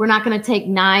 Mm-hmm. We're not going to take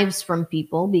knives from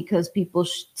people because people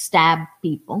stab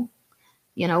people.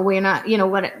 You know, we're not, you know,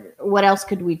 what else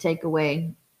could we take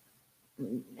away?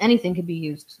 anything could be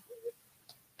used.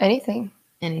 Anything.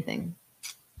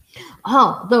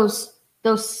 Oh, those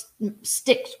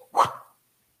sticks.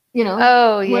 You know.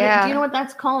 Oh, yeah. Do you know what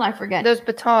that's called? I forget. Those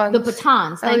batons. The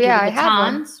batons. Thank you. Yeah, The I have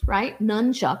one. batons, right?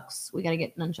 Nunchucks. We got to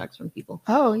get nunchucks from people.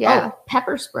 Oh, yeah. Oh,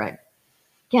 pepper spray.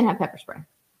 Can't have pepper spray,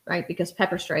 right? Because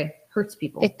pepper spray hurts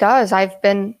people. It does. I've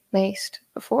been maced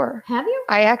before. Have you?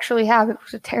 I actually have. It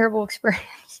was a terrible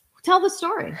experience. Tell the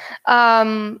story.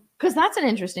 Because that's an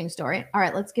interesting story. All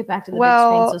right, let's get back to the big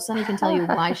screen so Sunny can tell you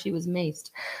why she was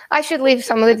maced. I should leave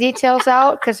some of the details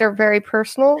out because they're very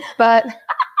personal, but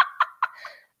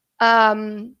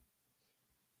one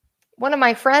of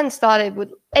my friends thought it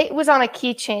was on a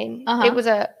keychain. Uh-huh. It was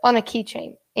on a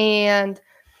keychain. And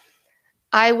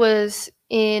I was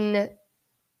to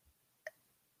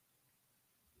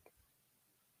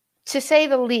say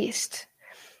the least,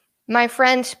 my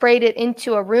friend sprayed it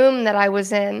into a room that I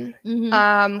was in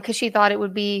because she thought it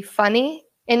would be funny.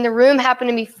 And the room happened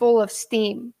to be full of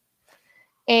steam.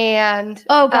 And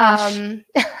oh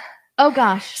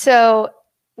gosh. So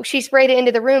she sprayed it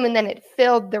into the room and then it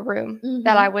filled the room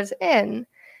that I was in.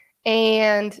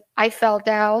 And I fell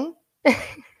down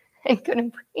and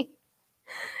couldn't breathe.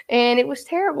 And it was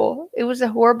terrible. It was a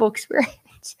horrible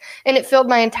experience. And it filled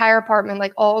my entire apartment,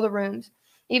 like all the rooms.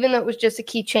 Even though it was just a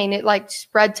keychain, it like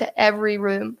spread to every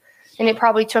room. And it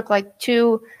probably took like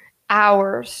 2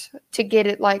 hours to get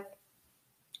it like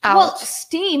out. Well,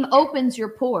 steam opens your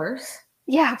pores.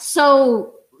 Yeah.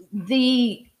 So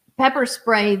the pepper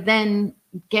spray then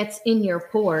gets in your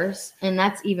pores, and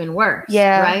that's even worse.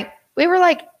 Yeah. Right? We were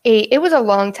like 8. It was a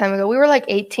long time ago. We were like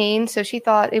 18, so she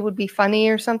thought it would be funny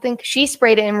or something. She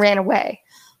sprayed it and ran away.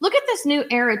 Look at this new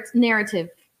narrative,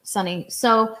 Sunny.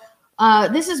 So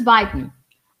this is Biden.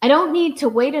 I don't need to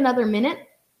wait another minute.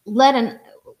 Let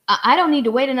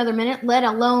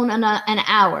alone an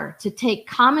hour to take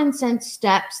common sense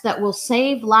steps that will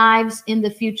save lives in the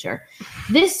future.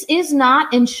 This is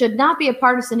not and should not be a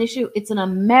partisan issue. It's an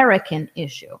American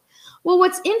issue. Well,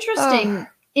 what's interesting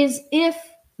is if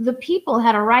the people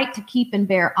had a right to keep and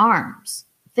bear arms,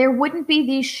 there wouldn't be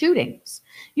these shootings.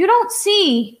 You don't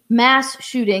see mass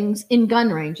shootings in gun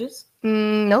ranges.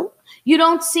 Nope. You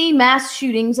don't see mass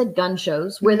shootings at gun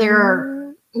shows where there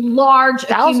are large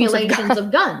accumulations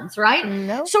of guns, right?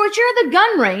 No. So if you're at the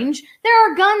gun range,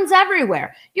 there are guns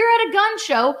everywhere. You're at a gun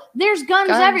show, there's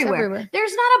guns everywhere.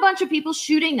 There's not a bunch of people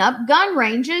shooting up gun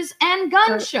ranges and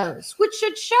gun shows, which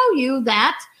should show you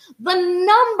that the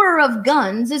number of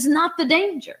guns is not the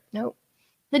danger. Nope.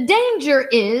 The danger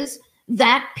is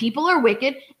that people are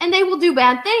wicked and they will do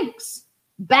bad things.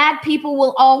 Bad people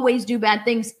will always do bad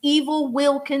things. Evil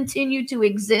will continue to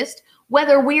exist,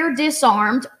 whether we're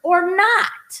disarmed or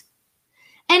not.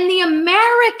 And the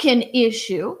American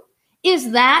issue is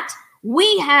that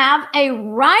we have a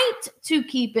right to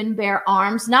keep and bear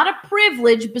arms, not a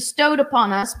privilege bestowed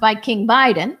upon us by King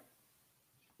Biden.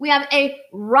 We have a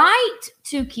right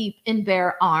to keep and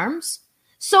bear arms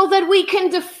so that we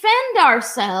can defend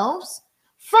ourselves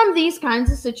from these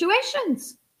kinds of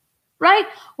situations. Right?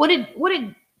 What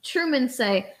did Truman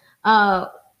say?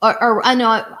 Or I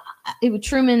know it was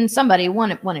Truman. Somebody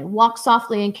wanted walk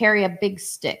softly and carry a big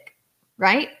stick.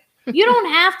 Right? You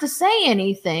don't have to say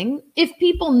anything if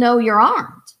people know you're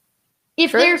armed.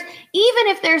 If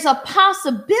there's a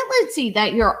possibility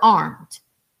that you're armed,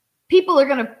 people are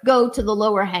going to go to the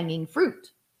lower hanging fruit.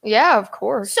 Yeah, of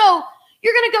course. So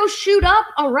you're going to go shoot up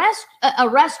a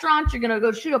restaurant. You're going to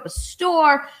go shoot up a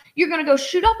store. You're going to go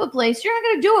shoot up a place. You're not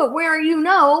going to do it where you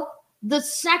know the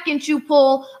second you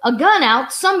pull a gun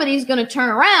out, somebody's going to turn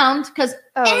around because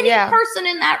any person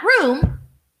in that room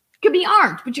could be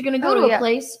armed. But you're going to go to a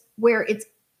place where it's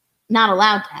not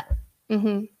allowed to happen.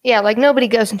 Mm-hmm. Yeah, like nobody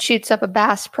goes and shoots up a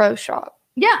Bass Pro Shop.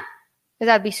 Yeah.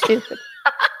 That'd be stupid.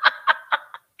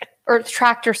 Or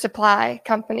Tractor Supply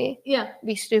Company. Yeah.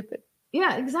 Be stupid.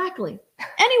 Yeah, exactly.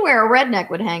 Anywhere a redneck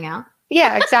would hang out.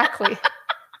 Yeah, exactly.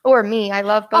 Or me. I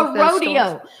love both those rodeo.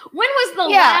 stores. When was the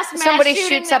last mass somebody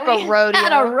shooting shoots up a rodeo?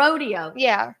 At a rodeo.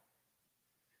 Yeah.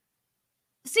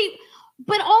 See,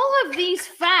 but all of these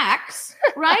facts,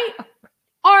 right,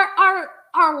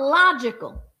 are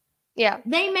logical. Yeah.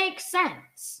 They make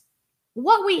sense.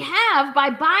 What we have by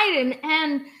Biden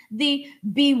and the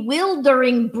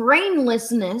bewildering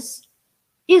brainlessness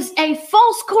is a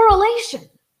false correlation.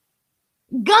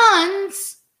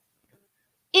 Guns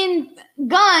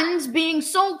being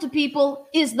sold to people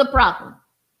is the problem.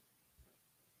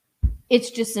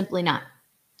 It's just simply not.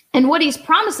 And what he's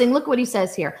promising, look what he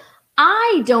says here.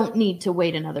 I don't need to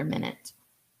wait another minute.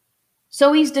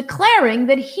 So he's declaring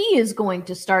that he is going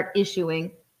to start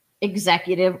issuing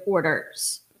executive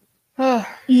orders,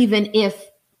 even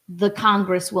if the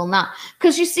Congress will not.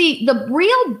 Because you see, the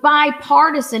real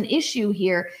bipartisan issue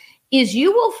here is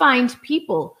you will find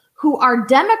people who are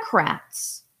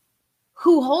Democrats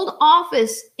who hold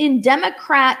office in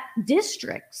Democrat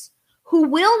districts who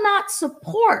will not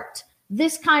support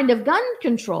this kind of gun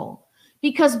control.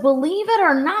 Because believe it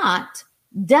or not,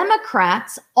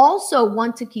 Democrats also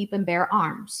want to keep and bear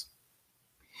arms,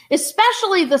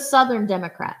 especially the Southern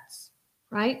Democrats,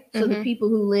 right? So the people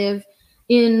who live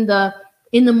in the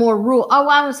more rural,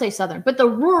 I would say Southern, but the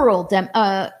rural,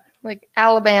 like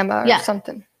Alabama or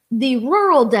something. The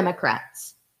rural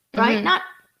Democrats, right? Not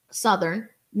Southern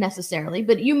necessarily,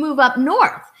 but you move up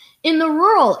north in the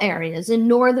rural areas, in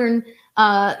northern,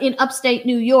 in upstate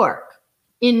New York,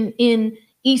 in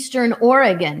Eastern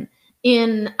Oregon,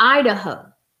 in Idaho.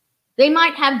 They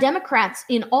might have Democrats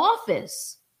in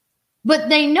office, but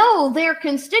they know their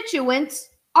constituents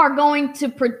are going to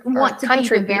want to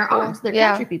keep and bear arms. They're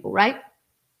country people, right?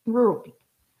 Rural people.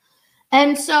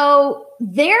 And so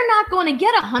they're not going to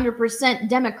get 100%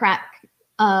 Democrat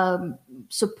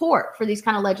support for these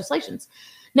kind of legislations.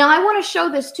 Now, I want to show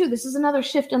this too. This is another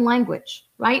shift in language,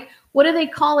 right? What do they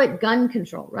call it? Gun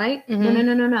control, right?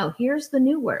 No. Here's the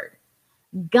new word.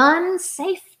 Gun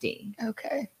safety.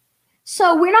 Okay.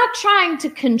 So we're not trying to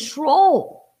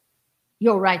control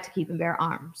your right to keep and bear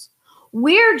arms.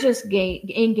 We're just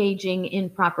engaging in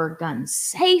proper gun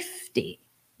safety,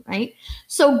 right?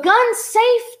 So gun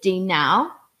safety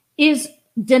now is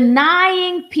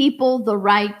denying people the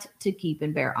right to keep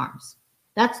and bear arms.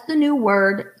 That's the new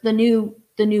word. The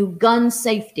new gun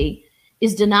safety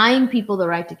is denying people the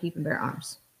right to keep and bear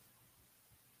arms.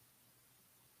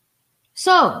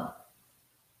 So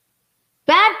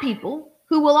bad people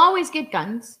who will always get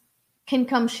guns can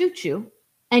come shoot you,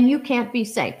 and you can't be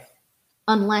safe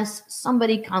unless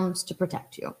somebody comes to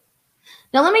protect you.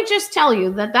 Now, let me just tell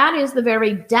you that that is the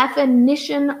very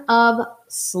definition of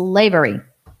slavery.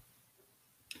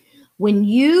 When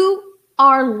you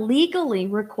are legally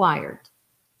required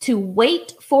to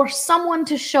wait for someone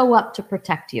to show up to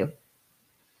protect you,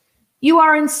 you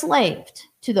are enslaved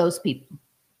to those people.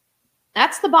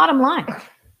 That's the bottom line.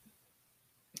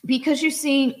 Because you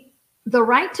see, the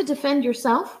right to defend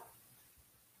yourself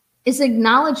is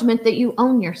acknowledgement that you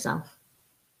own yourself.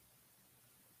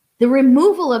 The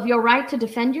removal of your right to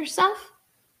defend yourself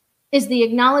is the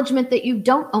acknowledgement that you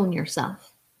don't own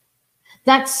yourself,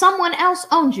 that someone else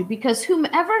owns you, because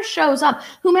whomever shows up,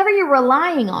 whomever you're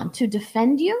relying on to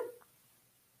defend you,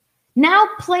 now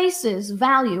places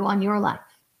value on your life,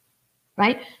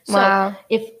 right? So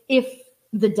if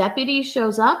the deputy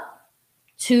shows up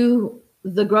to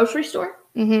the grocery store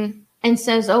and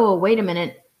says, oh, wait a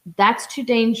minute, that's too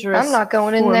dangerous. I'm not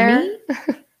going in there. Me,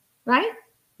 right?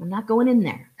 I'm not going in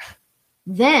there.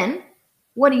 Then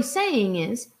what he's saying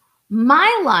is,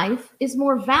 my life is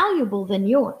more valuable than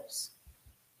yours,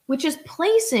 which is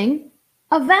placing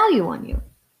a value on you.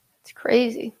 It's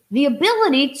crazy. The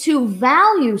ability to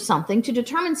value something, to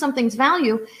determine something's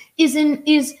value, is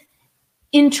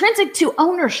intrinsic to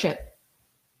ownership.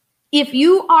 If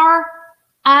you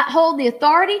hold the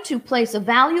authority to place a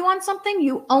value on something,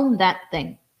 you own that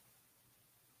thing.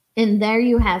 And there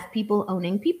you have people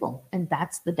owning people. And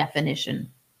that's the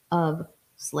definition of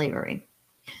slavery.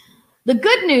 The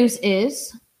good news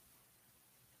is,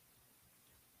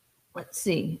 let's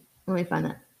see. Let me find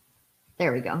that.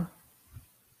 There we go.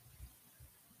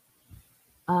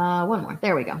 One more.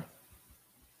 There we go.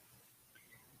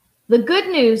 The good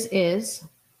news is,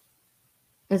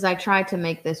 as I try to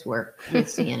make this work with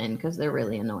CNN, because they're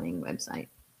really annoying website,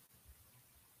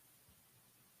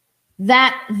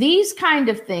 that these kind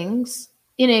of things,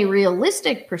 in a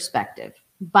realistic perspective,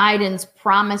 Biden's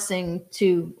promising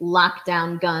to lock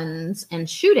down guns and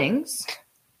shootings,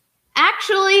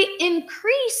 actually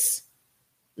increase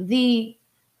the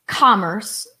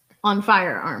commerce on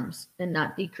firearms and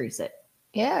not decrease it.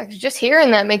 Yeah, just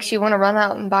hearing that makes you want to run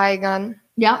out and buy a gun.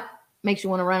 Yep, makes you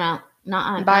want to run out,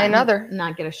 not buy another,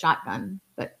 not get a shotgun,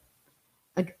 but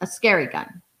a scary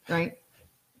gun, right?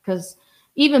 Because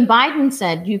even Biden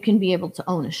said you can be able to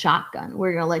own a shotgun.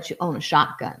 We're going to let you own a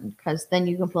shotgun because then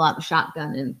you can pull out the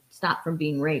shotgun and stop from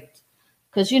being raped.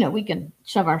 Because, we can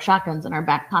shove our shotguns in our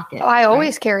back pocket. Oh, I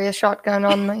always carry a shotgun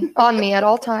on me at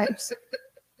all times,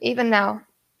 even now.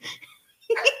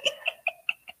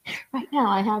 Right now,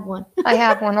 I have one. I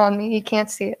have one on me. You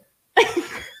can't see it.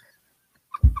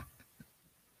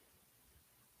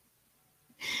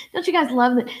 Don't you guys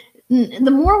love that?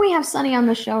 The more we have Sunny on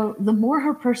the show, the more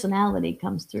her personality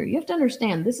comes through. You have to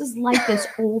understand, this is like this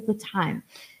all the time.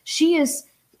 She is,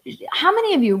 how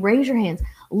many of you, raise your hands,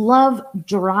 love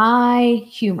dry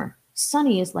humor?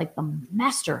 Sunny is like the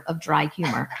master of dry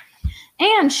humor.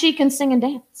 And she can sing and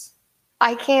dance.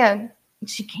 I can.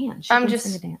 She can. She can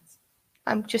sing and dance.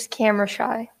 I'm just camera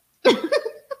shy.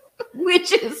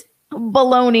 Which is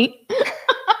baloney.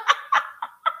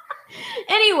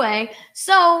 Anyway,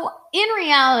 so in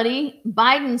reality,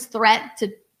 Biden's threat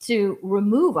to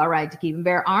remove our right to keep and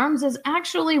bear arms is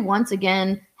actually once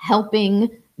again helping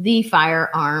the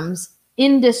firearms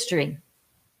industry.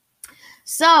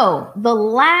 So the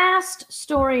last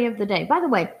story of the day, by the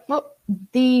way,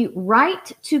 the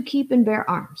right to keep and bear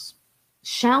arms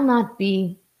shall not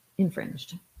be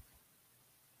infringed.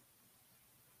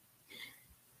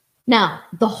 Now,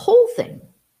 the whole thing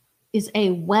is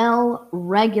a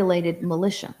well-regulated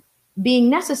militia, being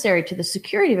necessary to the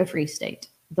security of a free state.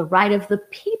 The right of the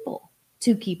people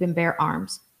to keep and bear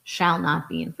arms shall not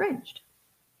be infringed.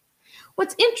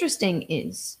 What's interesting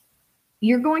is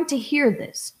you're going to hear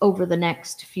this over the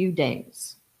next few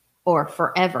days or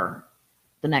forever,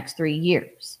 the next 3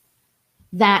 years,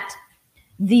 that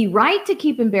the right to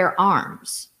keep and bear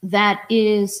arms that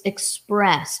is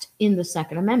expressed in the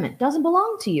Second Amendment doesn't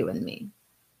belong to you and me.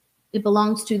 It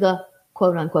belongs to the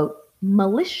quote unquote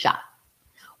militia,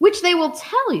 which they will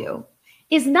tell you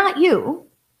is not you.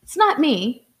 It's not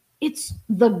me. It's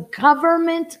the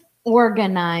government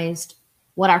organized,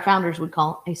 what our founders would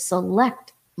call a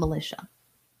select militia.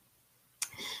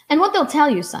 And what they'll tell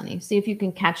you, Sonny, see if you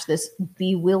can catch this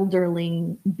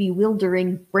bewildering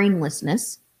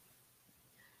brainlessness,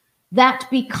 that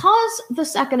because the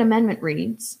Second Amendment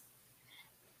reads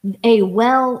a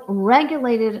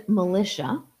well-regulated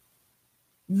militia,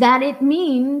 that it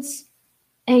means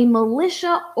a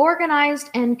militia organized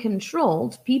and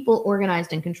controlled, people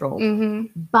organized and controlled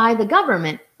by the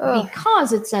government,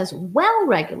 because it says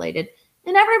well-regulated,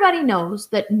 and everybody knows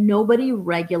that nobody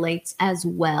regulates as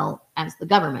well as the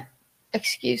government.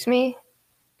 Excuse me?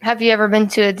 Have you ever been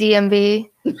to a DMV?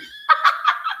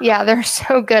 Yeah, they're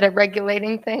so good at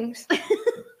regulating things.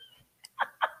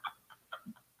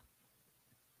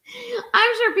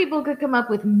 I'm sure people could come up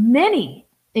with many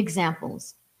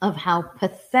examples of how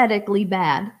pathetically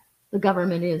bad the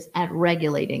government is at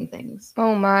regulating things.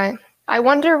 Oh my. I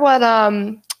wonder what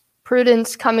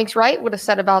Prudence Cummings Wright would have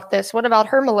said about this. What about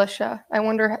her militia? I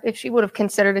wonder if she would have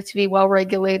considered it to be well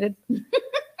regulated.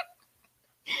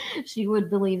 She would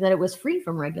believe that it was free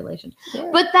from regulation. Yeah.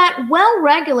 But that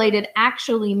well-regulated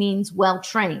actually means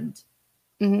well-trained.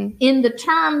 Mm-hmm. In the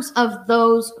terms of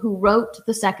those who wrote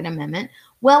the Second Amendment,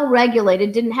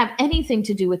 well-regulated didn't have anything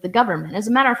to do with the government. As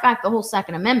a matter of fact, the whole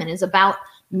Second Amendment is about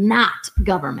not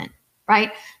government,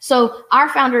 right? So our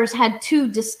founders had two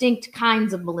distinct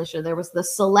kinds of militia. There was the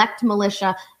select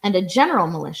militia and a general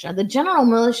militia. The general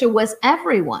militia was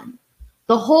everyone,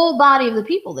 the whole body of the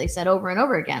people, they said over and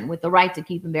over again, with the right to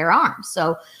keep and bear arms.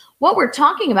 So what we're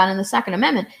talking about in the Second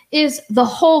Amendment is the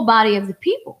whole body of the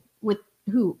people with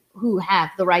who have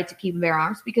the right to keep and bear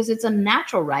arms, because it's a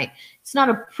natural right. It's not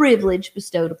a privilege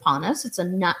bestowed upon us. It's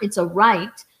a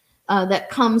right that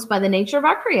comes by the nature of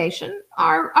our creation,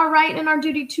 our right and our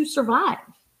duty to survive,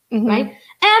 right?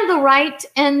 And the right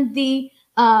and the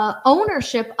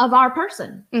ownership of our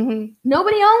person.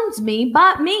 Nobody owns me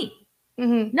but me.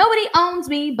 Nobody owns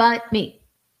me but me.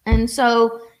 And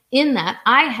so in that,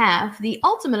 I have the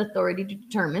ultimate authority to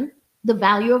determine the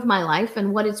value of my life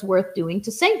and what it's worth doing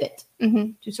to save it,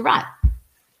 to survive.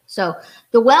 So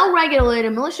the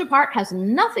well-regulated militia part has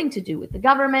nothing to do with the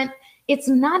government. It's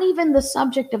not even the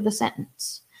subject of the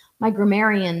sentence. My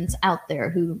grammarians out there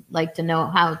who like to know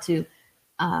how to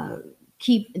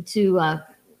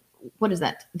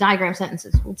diagram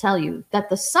sentences will tell you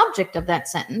that the subject of that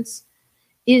sentence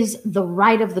is the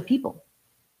right of the people.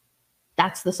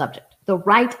 That's the subject. The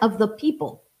right of the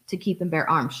people to keep and bear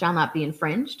arms shall not be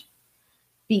infringed,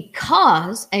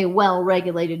 because a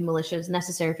well-regulated militia is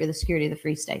necessary for the security of the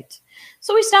free state.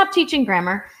 So we stopped teaching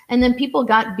grammar, and then people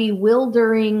got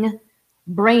bewilderingly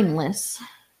brainless.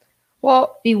 They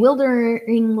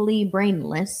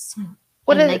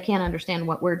can't understand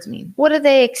what words mean. What do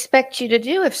they expect you to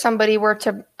do if somebody were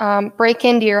to break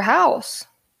into your house?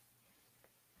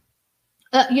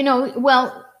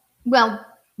 Well,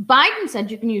 Biden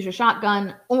said you can use your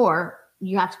shotgun or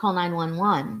you have to call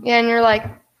 911. Yeah, and you're like,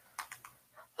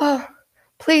 oh,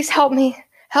 please help me.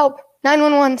 Help.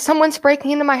 911. Someone's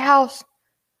breaking into my house.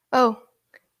 Oh,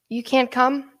 you can't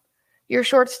come? You're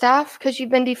short-staffed because you've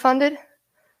been defunded?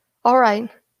 All right.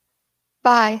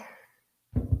 Bye.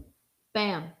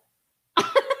 Bam.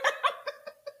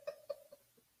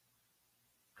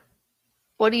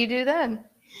 What do you do then?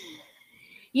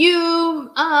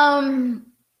 You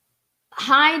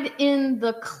hide in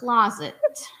the closet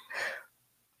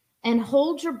and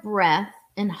hold your breath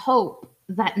and hope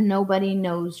that nobody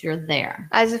knows you're there.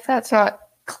 As if that's not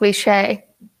cliche.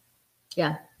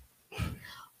 Yeah.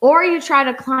 Or you try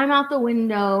to climb out the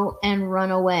window and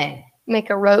run away. Make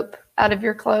a rope out of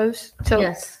your clothes.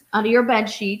 Yes, out of your bed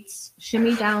sheets,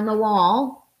 shimmy down the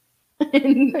wall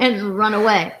and run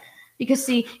away. Because,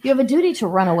 see, you have a duty to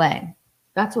run away.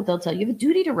 That's what they'll tell you. You have a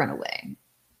duty to run away.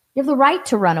 You have the right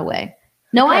to run away.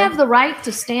 No, Okay. I have the right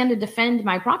to stand and defend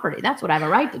my property. That's what I have a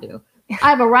right to do. I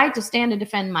have a right to stand and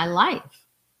defend my life.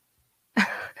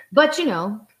 But,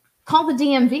 call the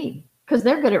DMV because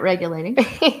they're good at regulating.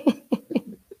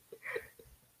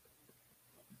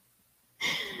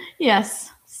 Yes.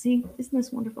 See, isn't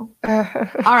this wonderful? All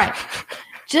right.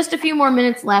 Just a few more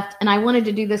minutes left. And I wanted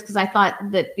to do this because I thought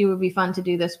that it would be fun to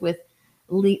do this with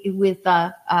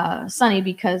Sunny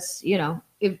because,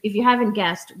 if you haven't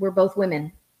guessed, we're both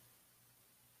women.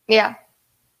 Yeah.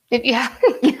 If you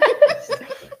haven't guessed.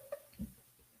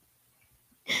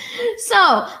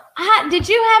 So, did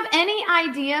you have any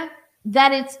idea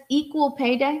that it's equal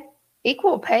pay day?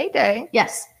 Equal pay day?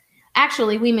 Yes.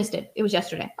 Actually, we missed it. It was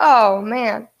yesterday. Oh,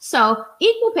 man. So,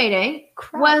 equal pay day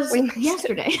Crap, was we missed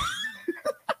yesterday.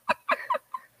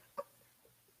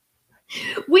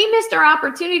 We missed our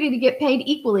opportunity to get paid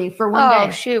equally for one day.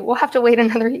 Oh, shoot. We'll have to wait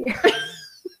another year.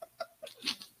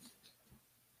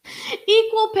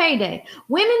 Equal pay day.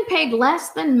 Women paid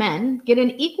less than men get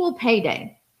an equal pay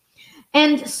day.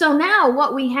 And so now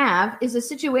what we have is a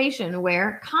situation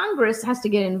where Congress has to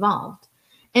get involved.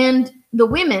 And the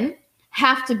women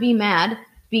have to be mad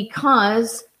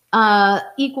because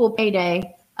equal pay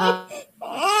day.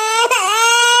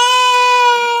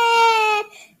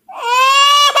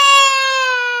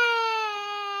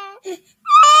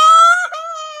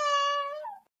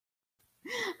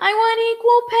 I want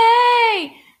equal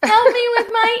pay. Help me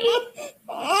with my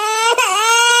I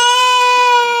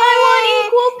want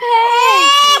equal pay.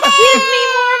 Give me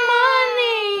more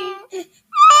money.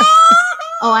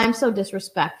 Oh, I'm so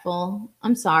disrespectful.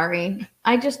 I'm sorry.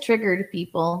 I just triggered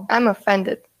people. I'm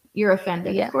offended. You're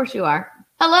offended. Yeah. Of course you are.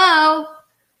 Hello.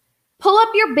 Pull up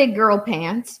your big girl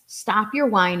pants. Stop your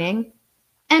whining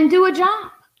and do a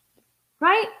job.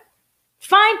 Right?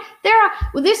 Fine.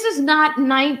 This is not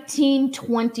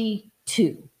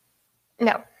 1922.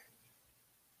 No.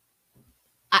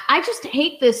 I just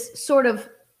hate this sort of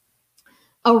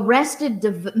arrested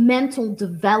mental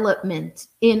development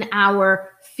in our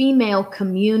female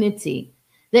community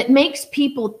that makes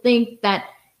people think that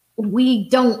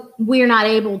we're not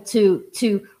able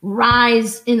to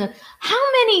rise in the. How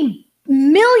many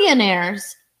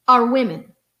millionaires are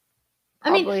women?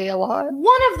 Probably a lot.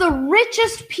 One of the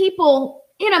richest people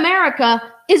in America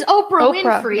is Oprah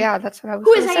Winfrey. Yeah, that's what I was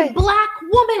who is gonna say. a black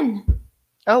woman.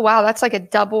 Oh, wow. That's like a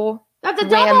double. That's a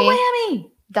double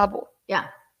whammy. Double. Yeah.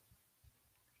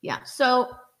 Yeah.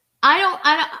 So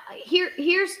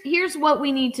here's what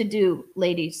we need to do,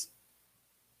 ladies.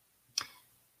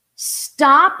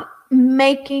 Stop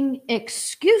making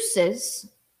excuses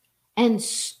and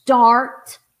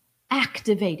start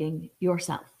activating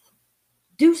yourself.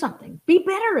 Do something. Be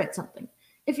better at something.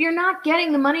 If you're not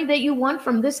getting the money that you want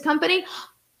from this company,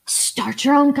 start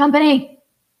your own company.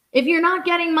 If you're not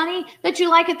getting money that you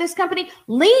like at this company,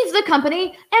 leave the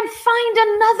company and find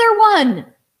another one.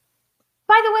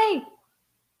 By the way,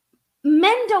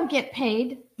 men don't get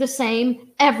paid the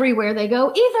same everywhere they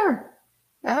go either.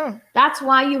 Oh. That's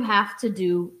why you have to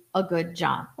do a good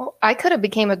job. Well, I could have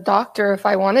became a doctor if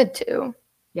I wanted to.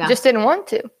 Yeah. Just didn't want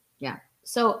to. Yeah.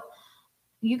 So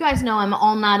you guys know I'm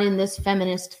all not in this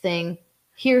feminist thing.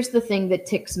 Here's the thing that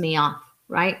ticks me off,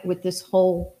 right? With this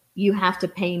whole, you have to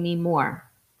pay me more.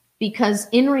 Because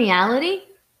in reality,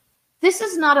 this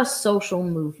is not a social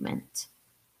movement.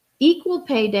 Equal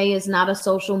pay day is not a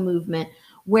social movement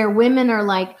where women are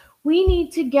like, we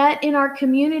need to get in our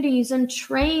communities and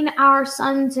train our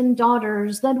sons and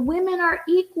daughters that women are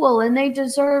equal and they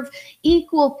deserve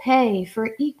equal pay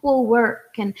for equal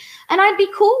work. And I'd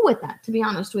be cool with that, to be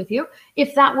honest with you,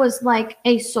 if that was like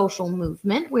a social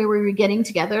movement where we were getting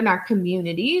together in our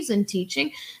communities and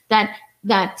teaching that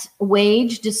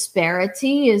wage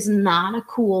disparity is not a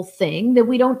cool thing, that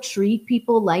we don't treat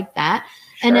people like that.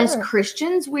 Sure. And as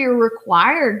Christians, we're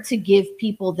required to give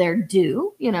people their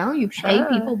due. You know, you pay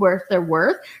people worth their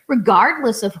worth,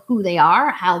 regardless of who they are,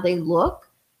 how they look.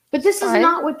 But this is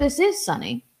not what this is,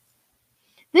 Sonny.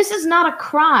 This is not a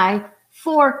cry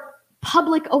for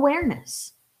public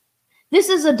awareness. This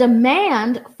is a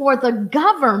demand for the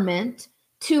government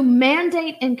to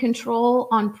mandate and control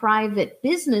on private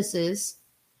businesses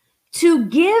to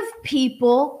give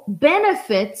people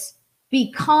benefits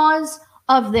because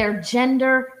of their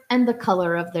gender and the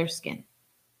color of their skin.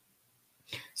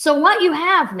 So what you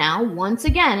have now, once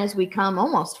again, as we come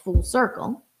almost full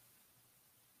circle,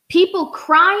 people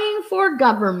crying for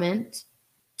government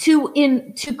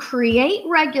to create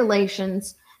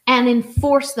regulations and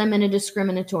enforce them in a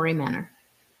discriminatory manner.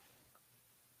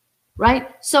 Right?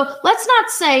 So let's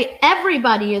not say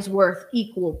everybody is worth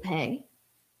equal pay.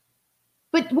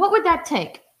 But what would that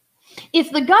take?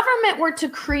 If the government were to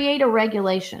create a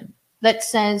regulation that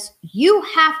says you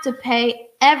have to pay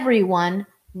everyone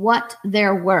what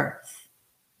they're worth,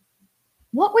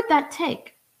 what would that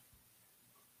take?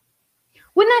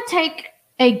 Wouldn't that take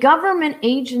a government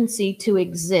agency to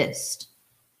exist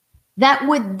that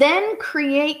would then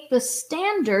create the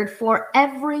standard for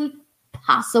every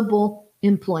possible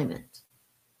employment?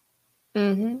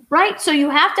 Mm-hmm. Right? So you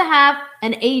have to have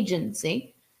an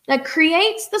agency that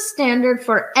creates the standard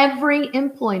for every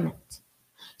employment.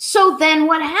 So then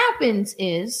what happens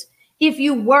is, if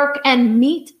you work and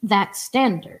meet that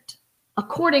standard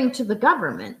according to the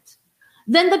government,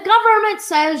 then the government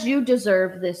says you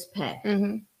deserve this pay.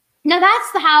 Mm-hmm. Now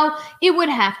that's how it would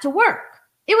have to work.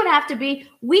 It would have to be,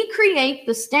 we create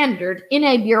the standard in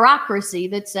a bureaucracy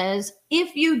that says,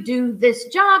 if you do this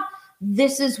job,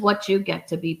 this is what you get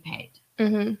to be paid.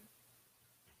 Mm-hmm.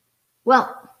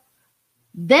 Well,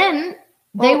 then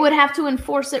they would have to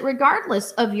enforce it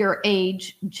regardless of your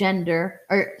age, gender,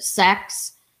 or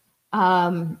sex.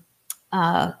 Well,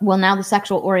 now the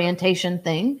sexual orientation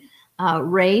thing,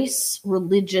 race,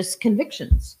 religious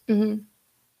convictions. Mm-hmm.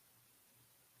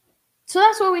 So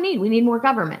that's what we need. We need more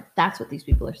government. That's what these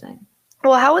people are saying.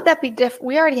 Well, how would that be different?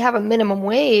 We already have a minimum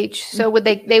wage. So would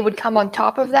they would come on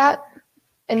top of that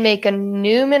and make a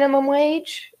new minimum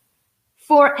wage?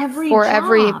 For every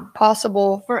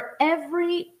possible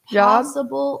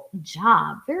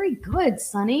job. Very good,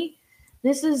 Sonny.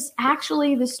 This is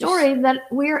actually the story that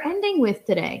we're ending with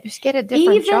today. Just get a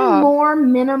different job. Even more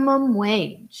minimum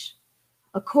wage.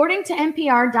 According to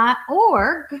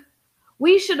NPR.org,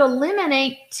 we should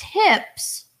eliminate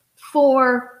tips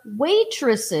for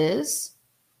waitresses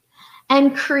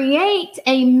and create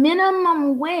a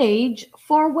minimum wage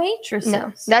for waitresses.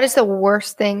 No, that is the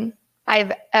worst thing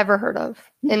I've ever heard of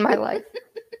in my life.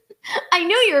 I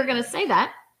knew you were going to say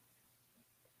that.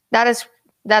 That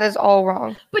is all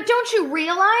wrong. But don't you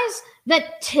realize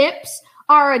that tips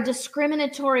are a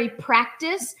discriminatory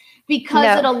practice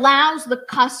because it allows the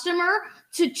customer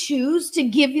to choose to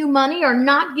give you money or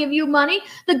not give you money?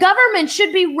 The government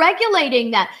should be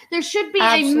regulating that. There should be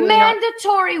a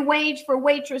mandatory wage for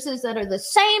waitresses that are the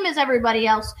same as everybody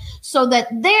else, so that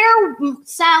their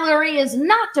salary is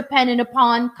not dependent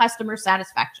upon customer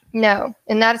satisfaction. No,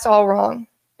 and that's all wrong.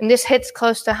 And this hits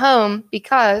close to home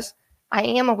because I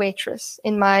am a waitress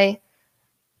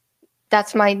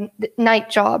that's my night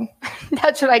job.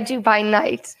 That's what I do by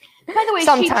night. By the way,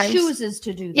 sometimes she chooses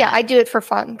to do that. Yeah, I do it for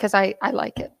fun because I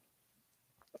like it.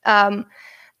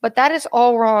 But that is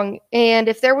all wrong. And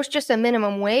if there was just a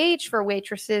minimum wage for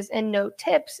waitresses and no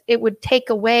tips, it would take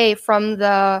away from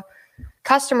the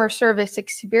customer service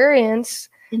experience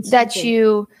that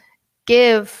you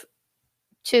give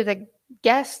to the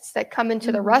guests that come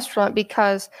into the restaurant,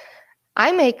 because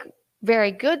I make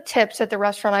very good tips at the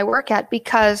restaurant I work at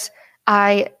because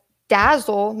I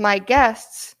dazzle my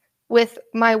guests with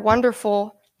my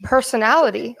wonderful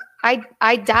personality.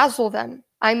 I dazzle them.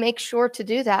 I make sure to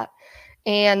do that.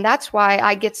 And that's why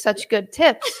I get such good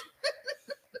tips.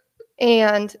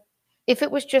 And if it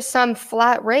was just some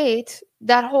flat rate,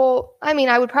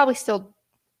 I would probably still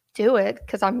do it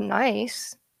because I'm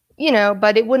nice,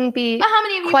 but it wouldn't be quite as fun. How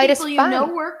many of you people you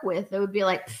know work with, it would be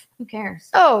like, who cares?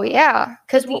 Oh, yeah.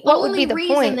 Because what would be the point?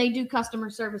 The only reason they do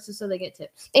customer service is so they get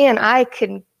tips. And I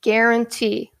can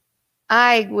guarantee,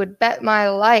 I would bet my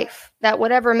life that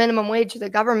whatever minimum wage the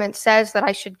government says that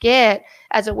I should get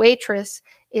as a waitress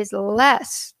is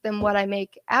less than what I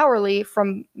make hourly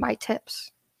from my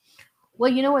tips.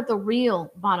 Well, you know what the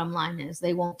real bottom line is?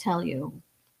 They won't tell you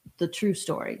the true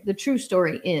story. The true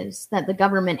story is that the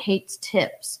government hates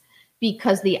tips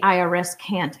because the IRS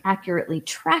can't accurately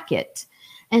track it.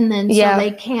 And then so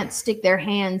they can't stick their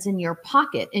hands in your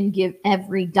pocket and give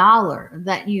every dollar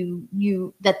that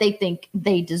that they think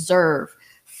they deserve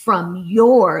from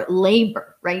your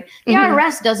labor, right? The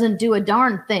IRS doesn't do a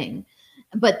darn thing,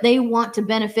 but they want to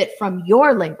benefit from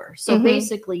your labor. So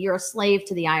basically you're a slave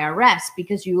to the IRS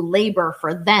because you labor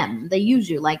for them. They use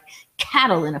you like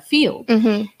cattle in a field.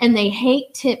 And they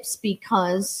hate tips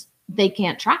because they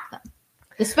can't track them,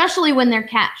 especially when they're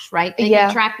cash, right? They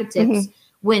can track the tips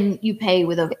when you pay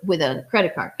with a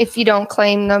credit card. If you don't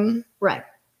claim them. Right.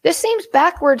 This seems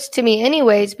backwards to me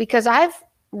anyways, because I've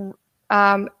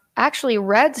actually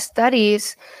read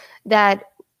studies that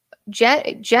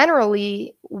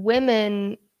generally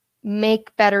women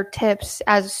make better tips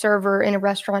as a server in a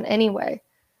restaurant anyway.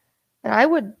 And I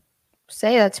would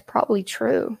say that's probably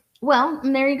true. Well,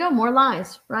 and there you go. More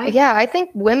lies, right? Yeah, I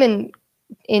think women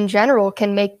in general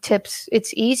can make tips.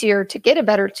 It's easier to get a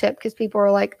better tip because people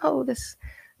are like, oh, this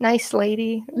nice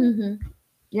lady. Mm-hmm.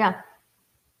 Yeah.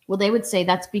 Well, they would say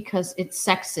that's because it's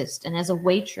sexist. And as a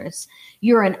waitress,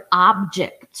 you're an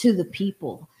object to the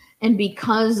people. And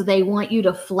because they want you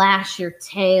to flash your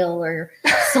tail or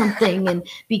something, and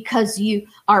because you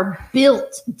are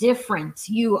built different,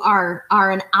 you are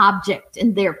an object,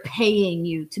 and they're paying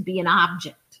you to be an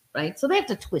object, right? So they have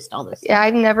to twist all this. Yeah,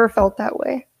 I've never felt that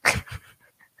way.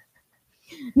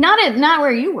 Not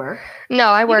where you work. No,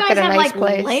 I work at a nice like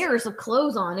place. Layers of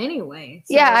clothes on anyway.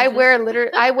 So yeah, I wear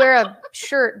a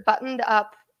shirt buttoned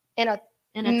up in a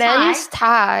men's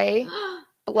tie,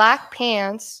 black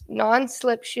pants,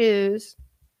 non-slip shoes.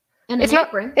 And it's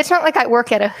not like I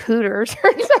work at a Hooters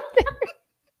or something.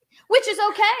 Which is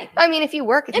okay. I mean, if you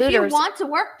work at Hooters. If you want to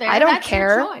work there, I don't that's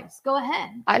care. Your choice. Go ahead.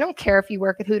 I don't care if you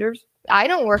work at Hooters. I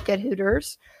don't work at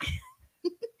Hooters.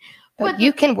 But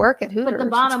you can work at Hooters. But the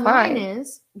bottom line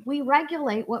is we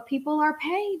regulate what people are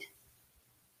paid.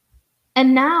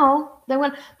 And now they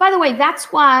went, by the way, that's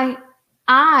why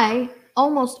I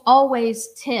almost always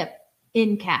tip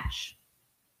in cash,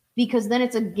 because then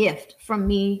it's a gift from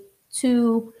me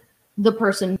to the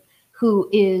person who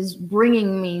is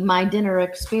bringing me my dinner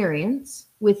experience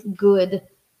with good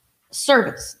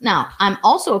service. Now, I'm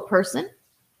also a person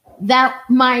that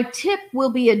my tip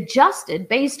will be adjusted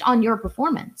based on your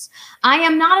performance. I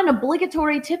am not an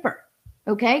obligatory tipper.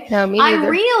 Okay. No, me neither.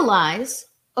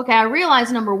 I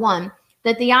realize number one,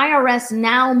 that the IRS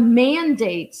now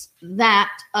mandates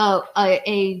that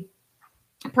a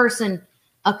person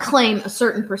claim a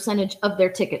certain percentage of their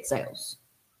ticket sales.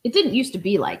 It didn't used to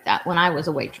be like that when I was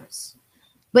a waitress.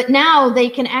 But now they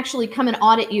can actually come and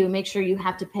audit you and make sure you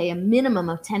have to pay a minimum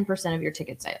of 10% of your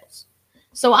ticket sales.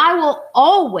 So I will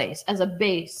always, as a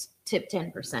base, tip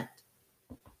 10%,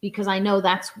 because I know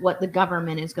that's what the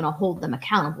government is going to hold them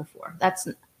accountable for.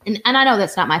 And I know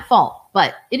that's not my fault,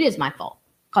 but it is my fault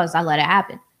because I let it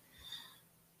happen.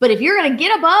 But if you're going to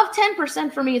get above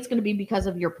 10% for me, it's going to be because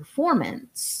of your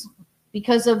performance,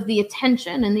 because of the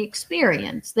attention and the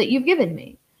experience that you've given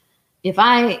me. If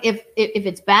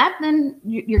it's bad, then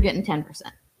you're getting 10%.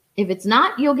 If it's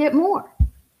not, you'll get more.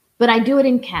 But I do it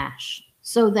in cash,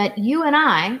 so that you and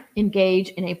I engage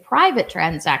in a private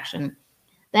transaction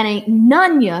that ain't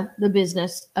none ya the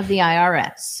business of the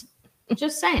IRS.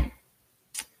 Just saying.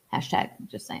 Hashtag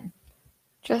just saying.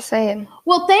 Just saying.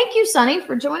 Well, thank you, Sunny,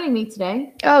 for joining me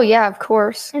today. Oh, yeah, of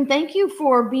course. And thank you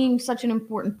for being such an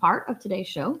important part of today's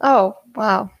show. Oh,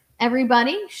 wow.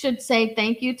 Everybody should say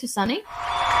thank you to Sunny.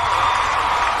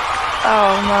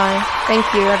 Oh, my. Thank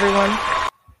you, everyone.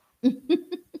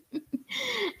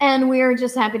 And we're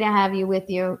just happy to have you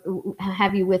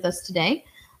with us today.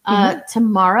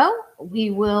 Tomorrow we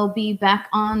will be back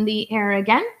on the air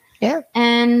again. Yeah.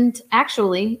 And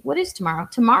actually, what is tomorrow?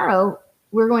 Tomorrow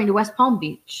we're going to West Palm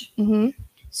Beach. Mm-hmm.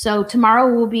 So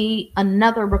tomorrow will be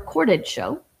another recorded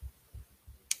show,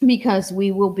 because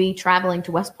we will be traveling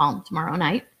to West Palm tomorrow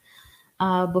night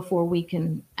before we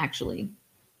can actually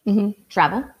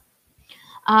travel.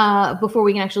 Before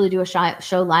we can actually do a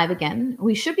show live again.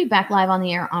 We should be back live on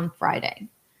the air on Friday.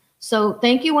 So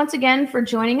thank you once again for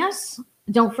joining us.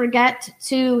 Don't forget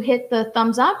to hit the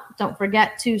thumbs up. Don't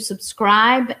forget to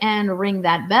subscribe and ring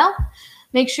that bell.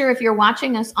 Make sure if you're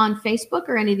watching us on Facebook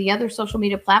or any of the other social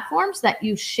media platforms that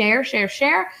you share,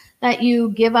 that you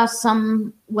give us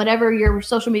some, whatever your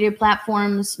social media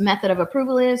platform's method of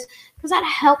approval is, because that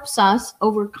helps us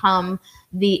overcome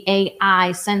the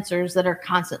AI censors that are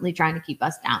constantly trying to keep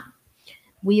us down.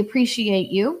 We appreciate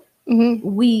you.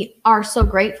 Mm-hmm. We are so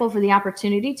grateful for the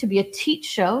opportunity to be a teach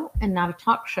show and not a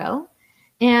talk show.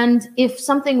 And if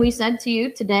something we said to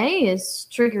you today is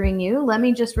triggering you, let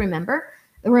me just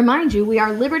remind you, we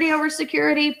are liberty over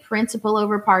security, principle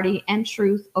over party, and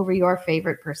truth over your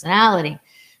favorite personality.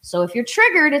 So if you're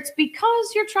triggered, it's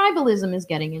because your tribalism is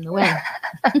getting in the way.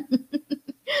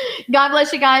 God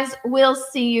bless you guys. We'll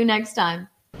see you next time.